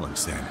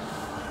silence then.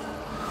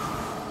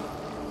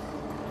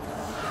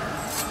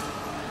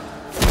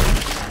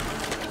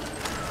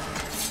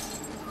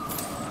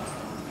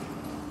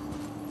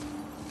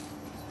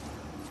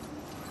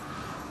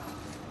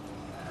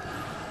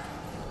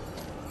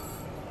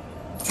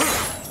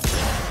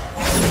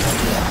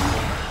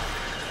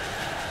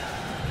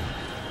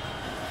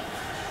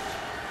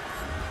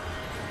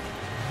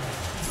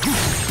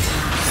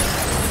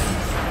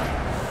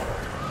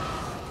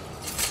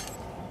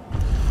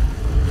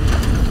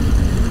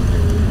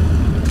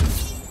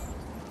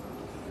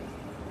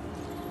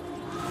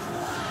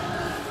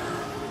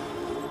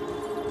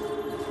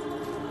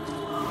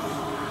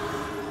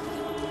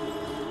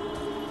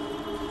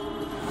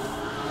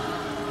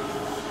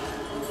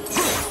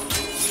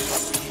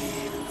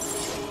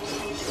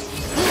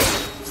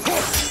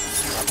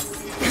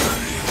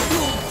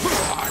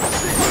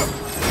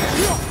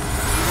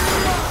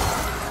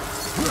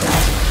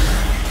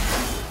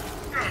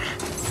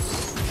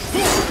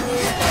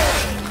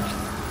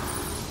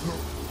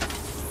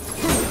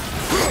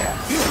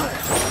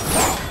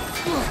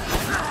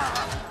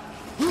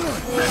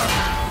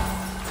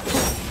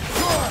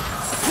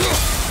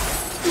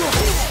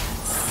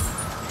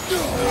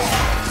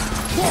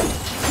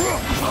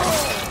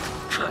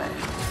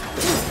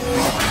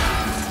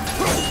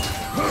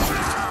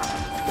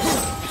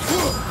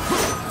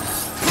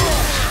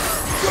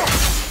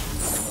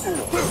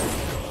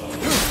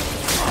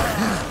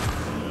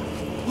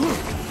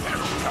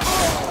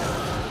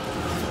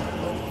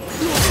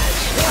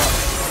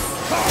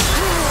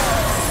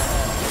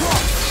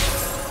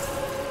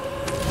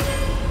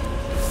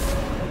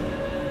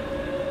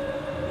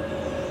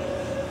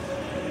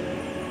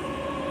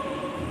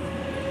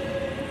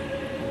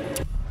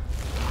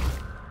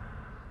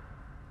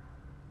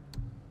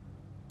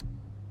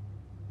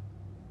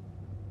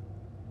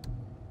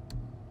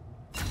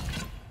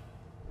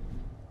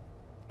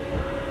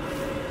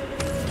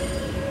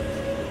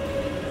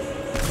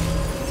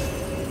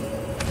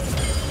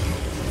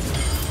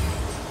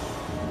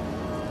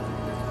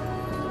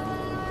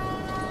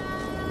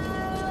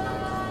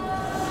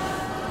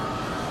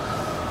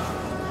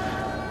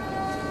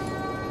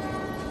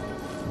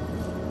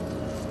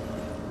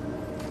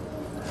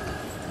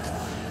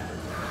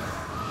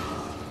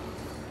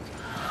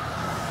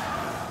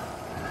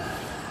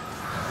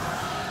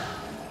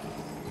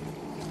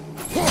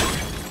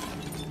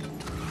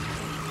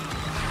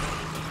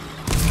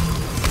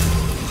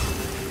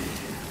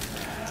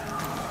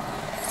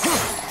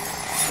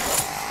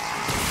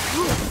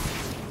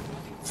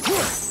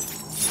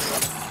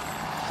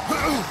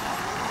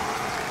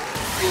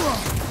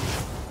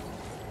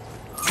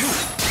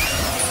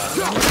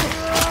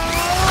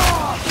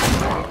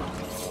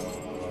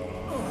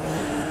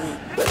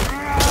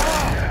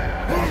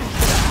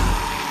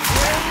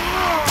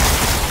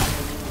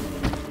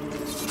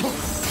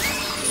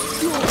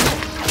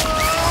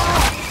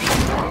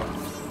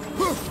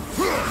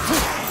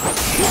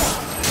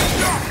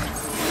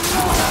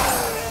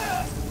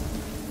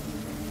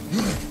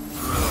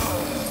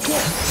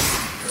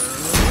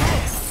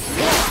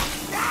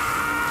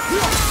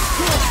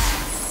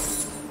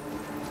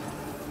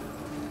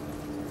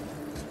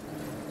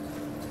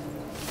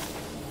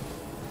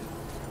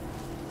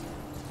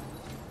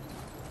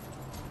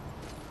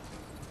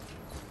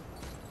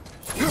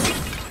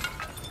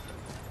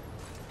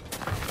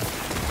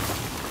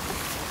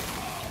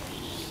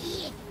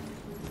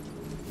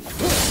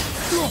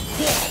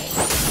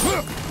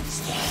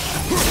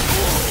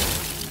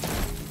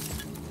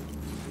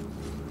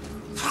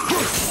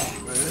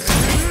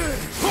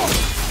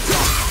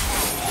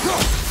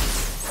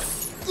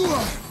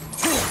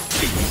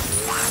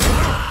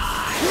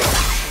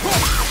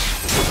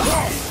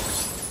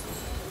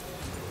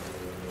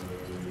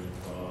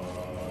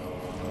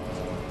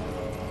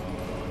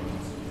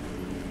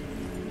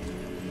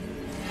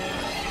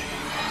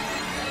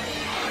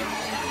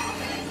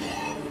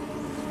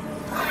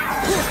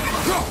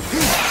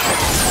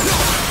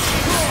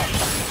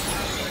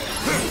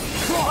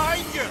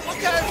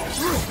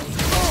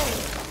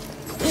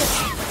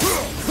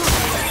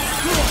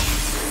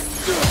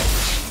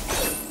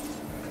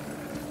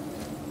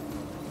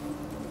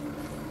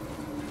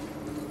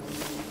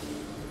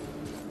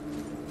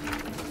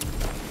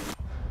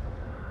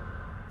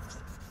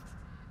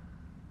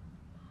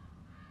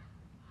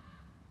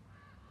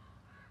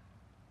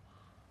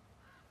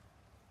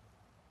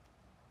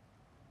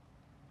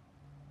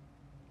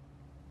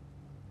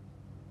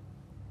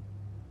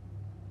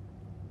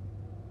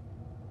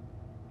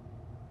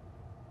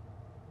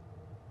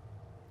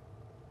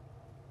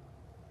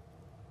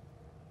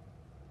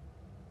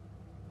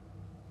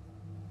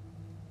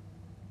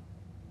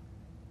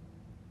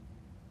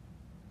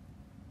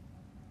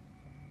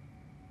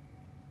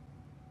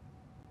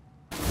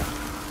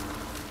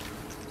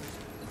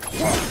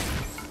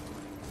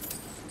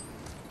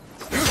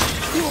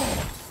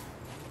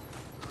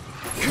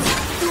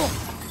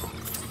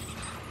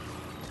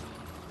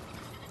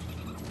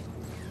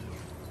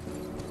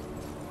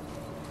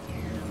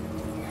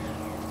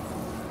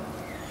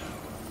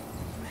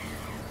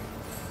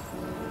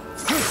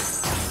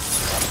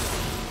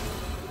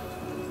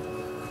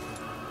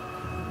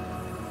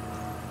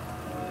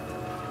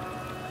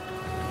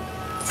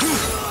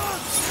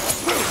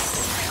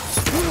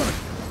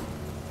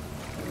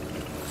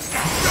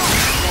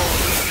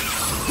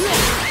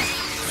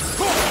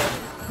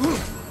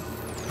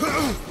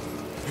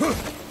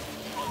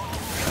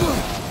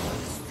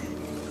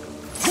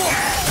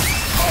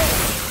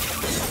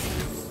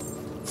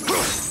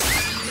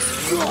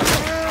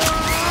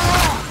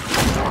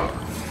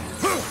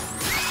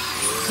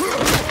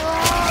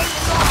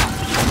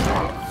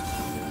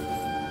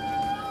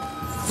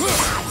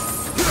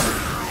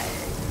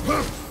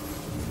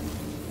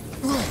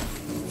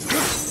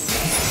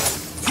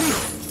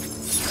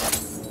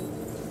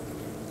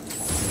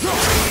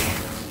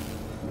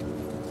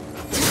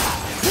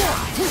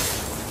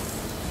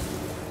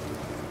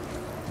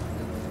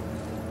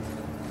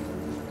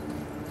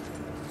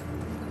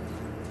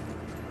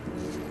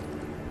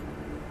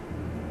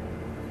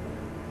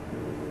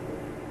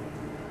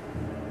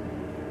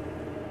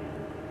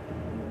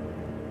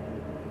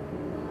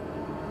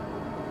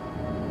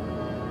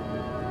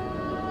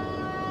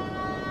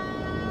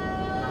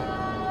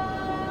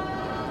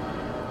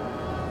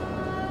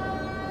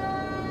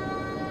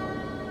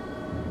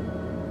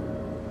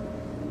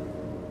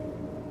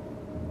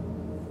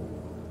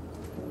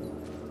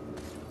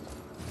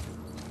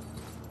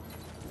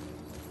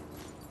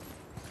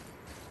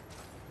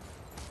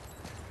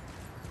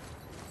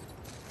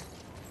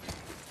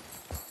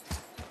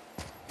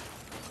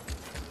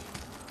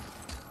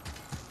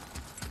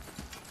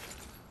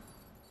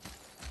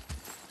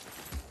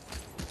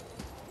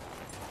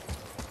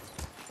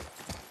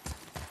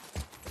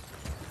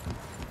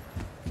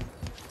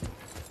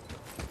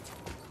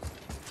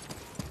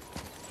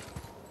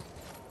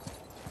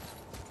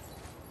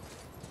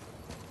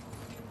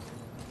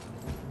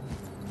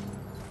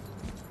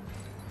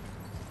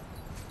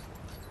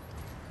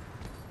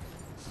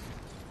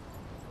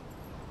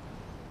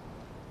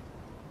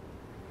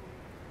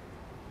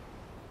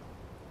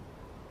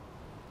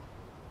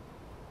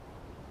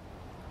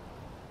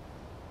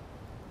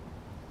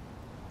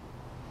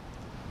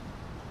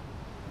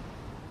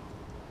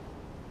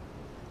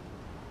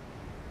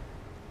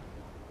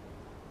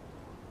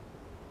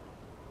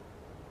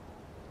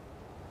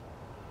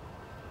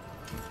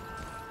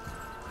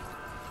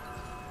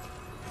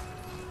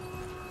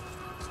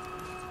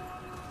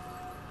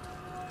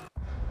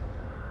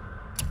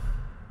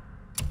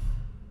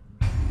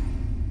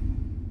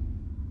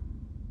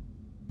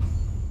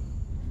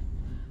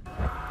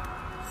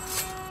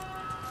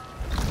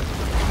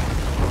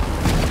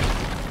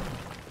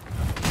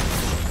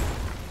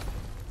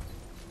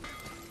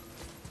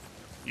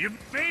 You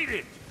made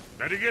it!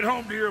 Better get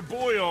home to your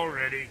boy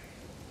already.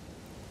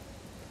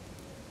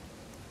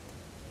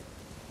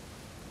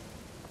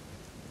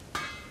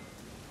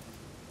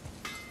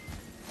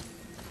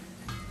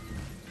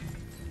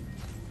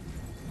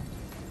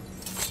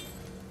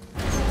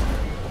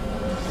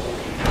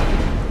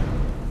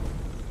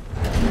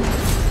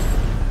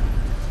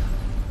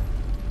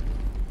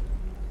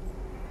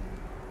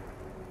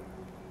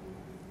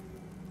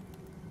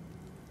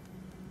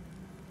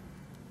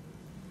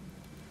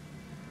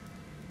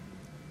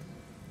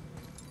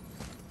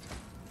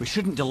 We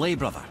shouldn't delay,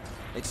 brother.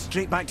 It's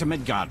straight back to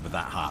Midgard with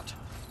that heart.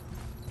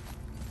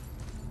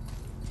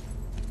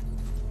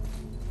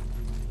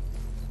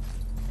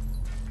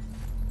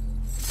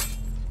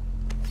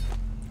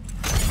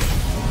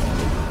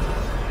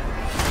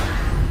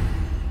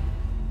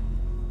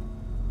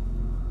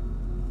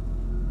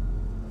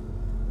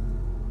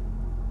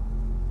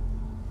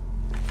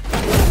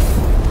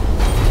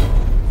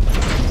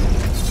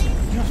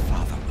 Your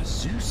father was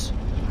Zeus?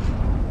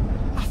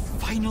 I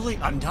finally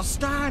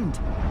understand.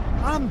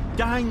 I'm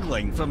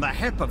dangling from the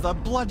hip of the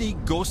bloody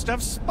ghost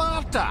of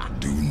Sparta!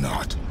 Do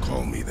not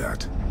call me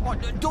that. Oh,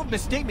 don't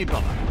mistake me,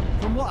 brother.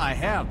 From what I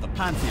heard, the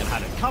Pantheon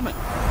had it coming.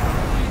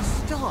 It's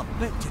still a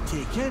bit to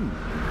take in.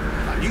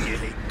 I knew you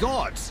hate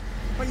gods,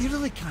 but you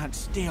really can't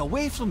stay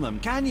away from them,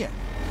 can you?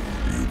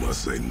 You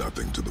must say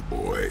nothing to the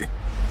boy.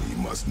 He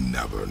must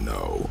never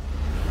know.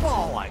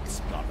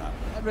 Bollocks, brother.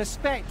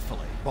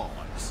 Respectfully,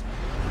 bollocks.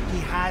 He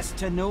has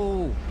to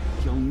know.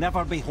 He'll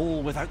never be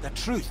whole without the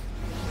truth.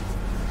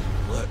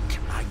 Look,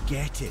 I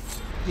get it.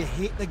 You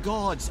hate the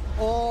gods.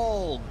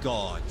 All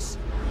gods.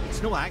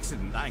 It's no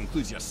accident that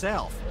includes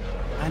yourself.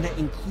 And it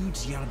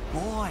includes your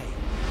boy.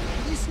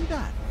 You see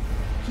that?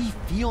 He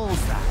feels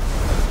that.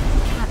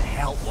 He can't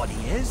help what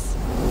he is.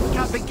 He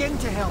can't begin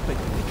to help it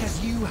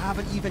because you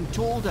haven't even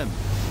told him.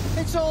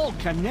 It's all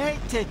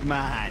connected,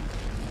 man.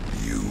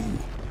 You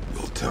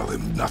will tell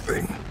him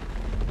nothing.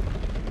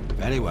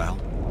 Very well.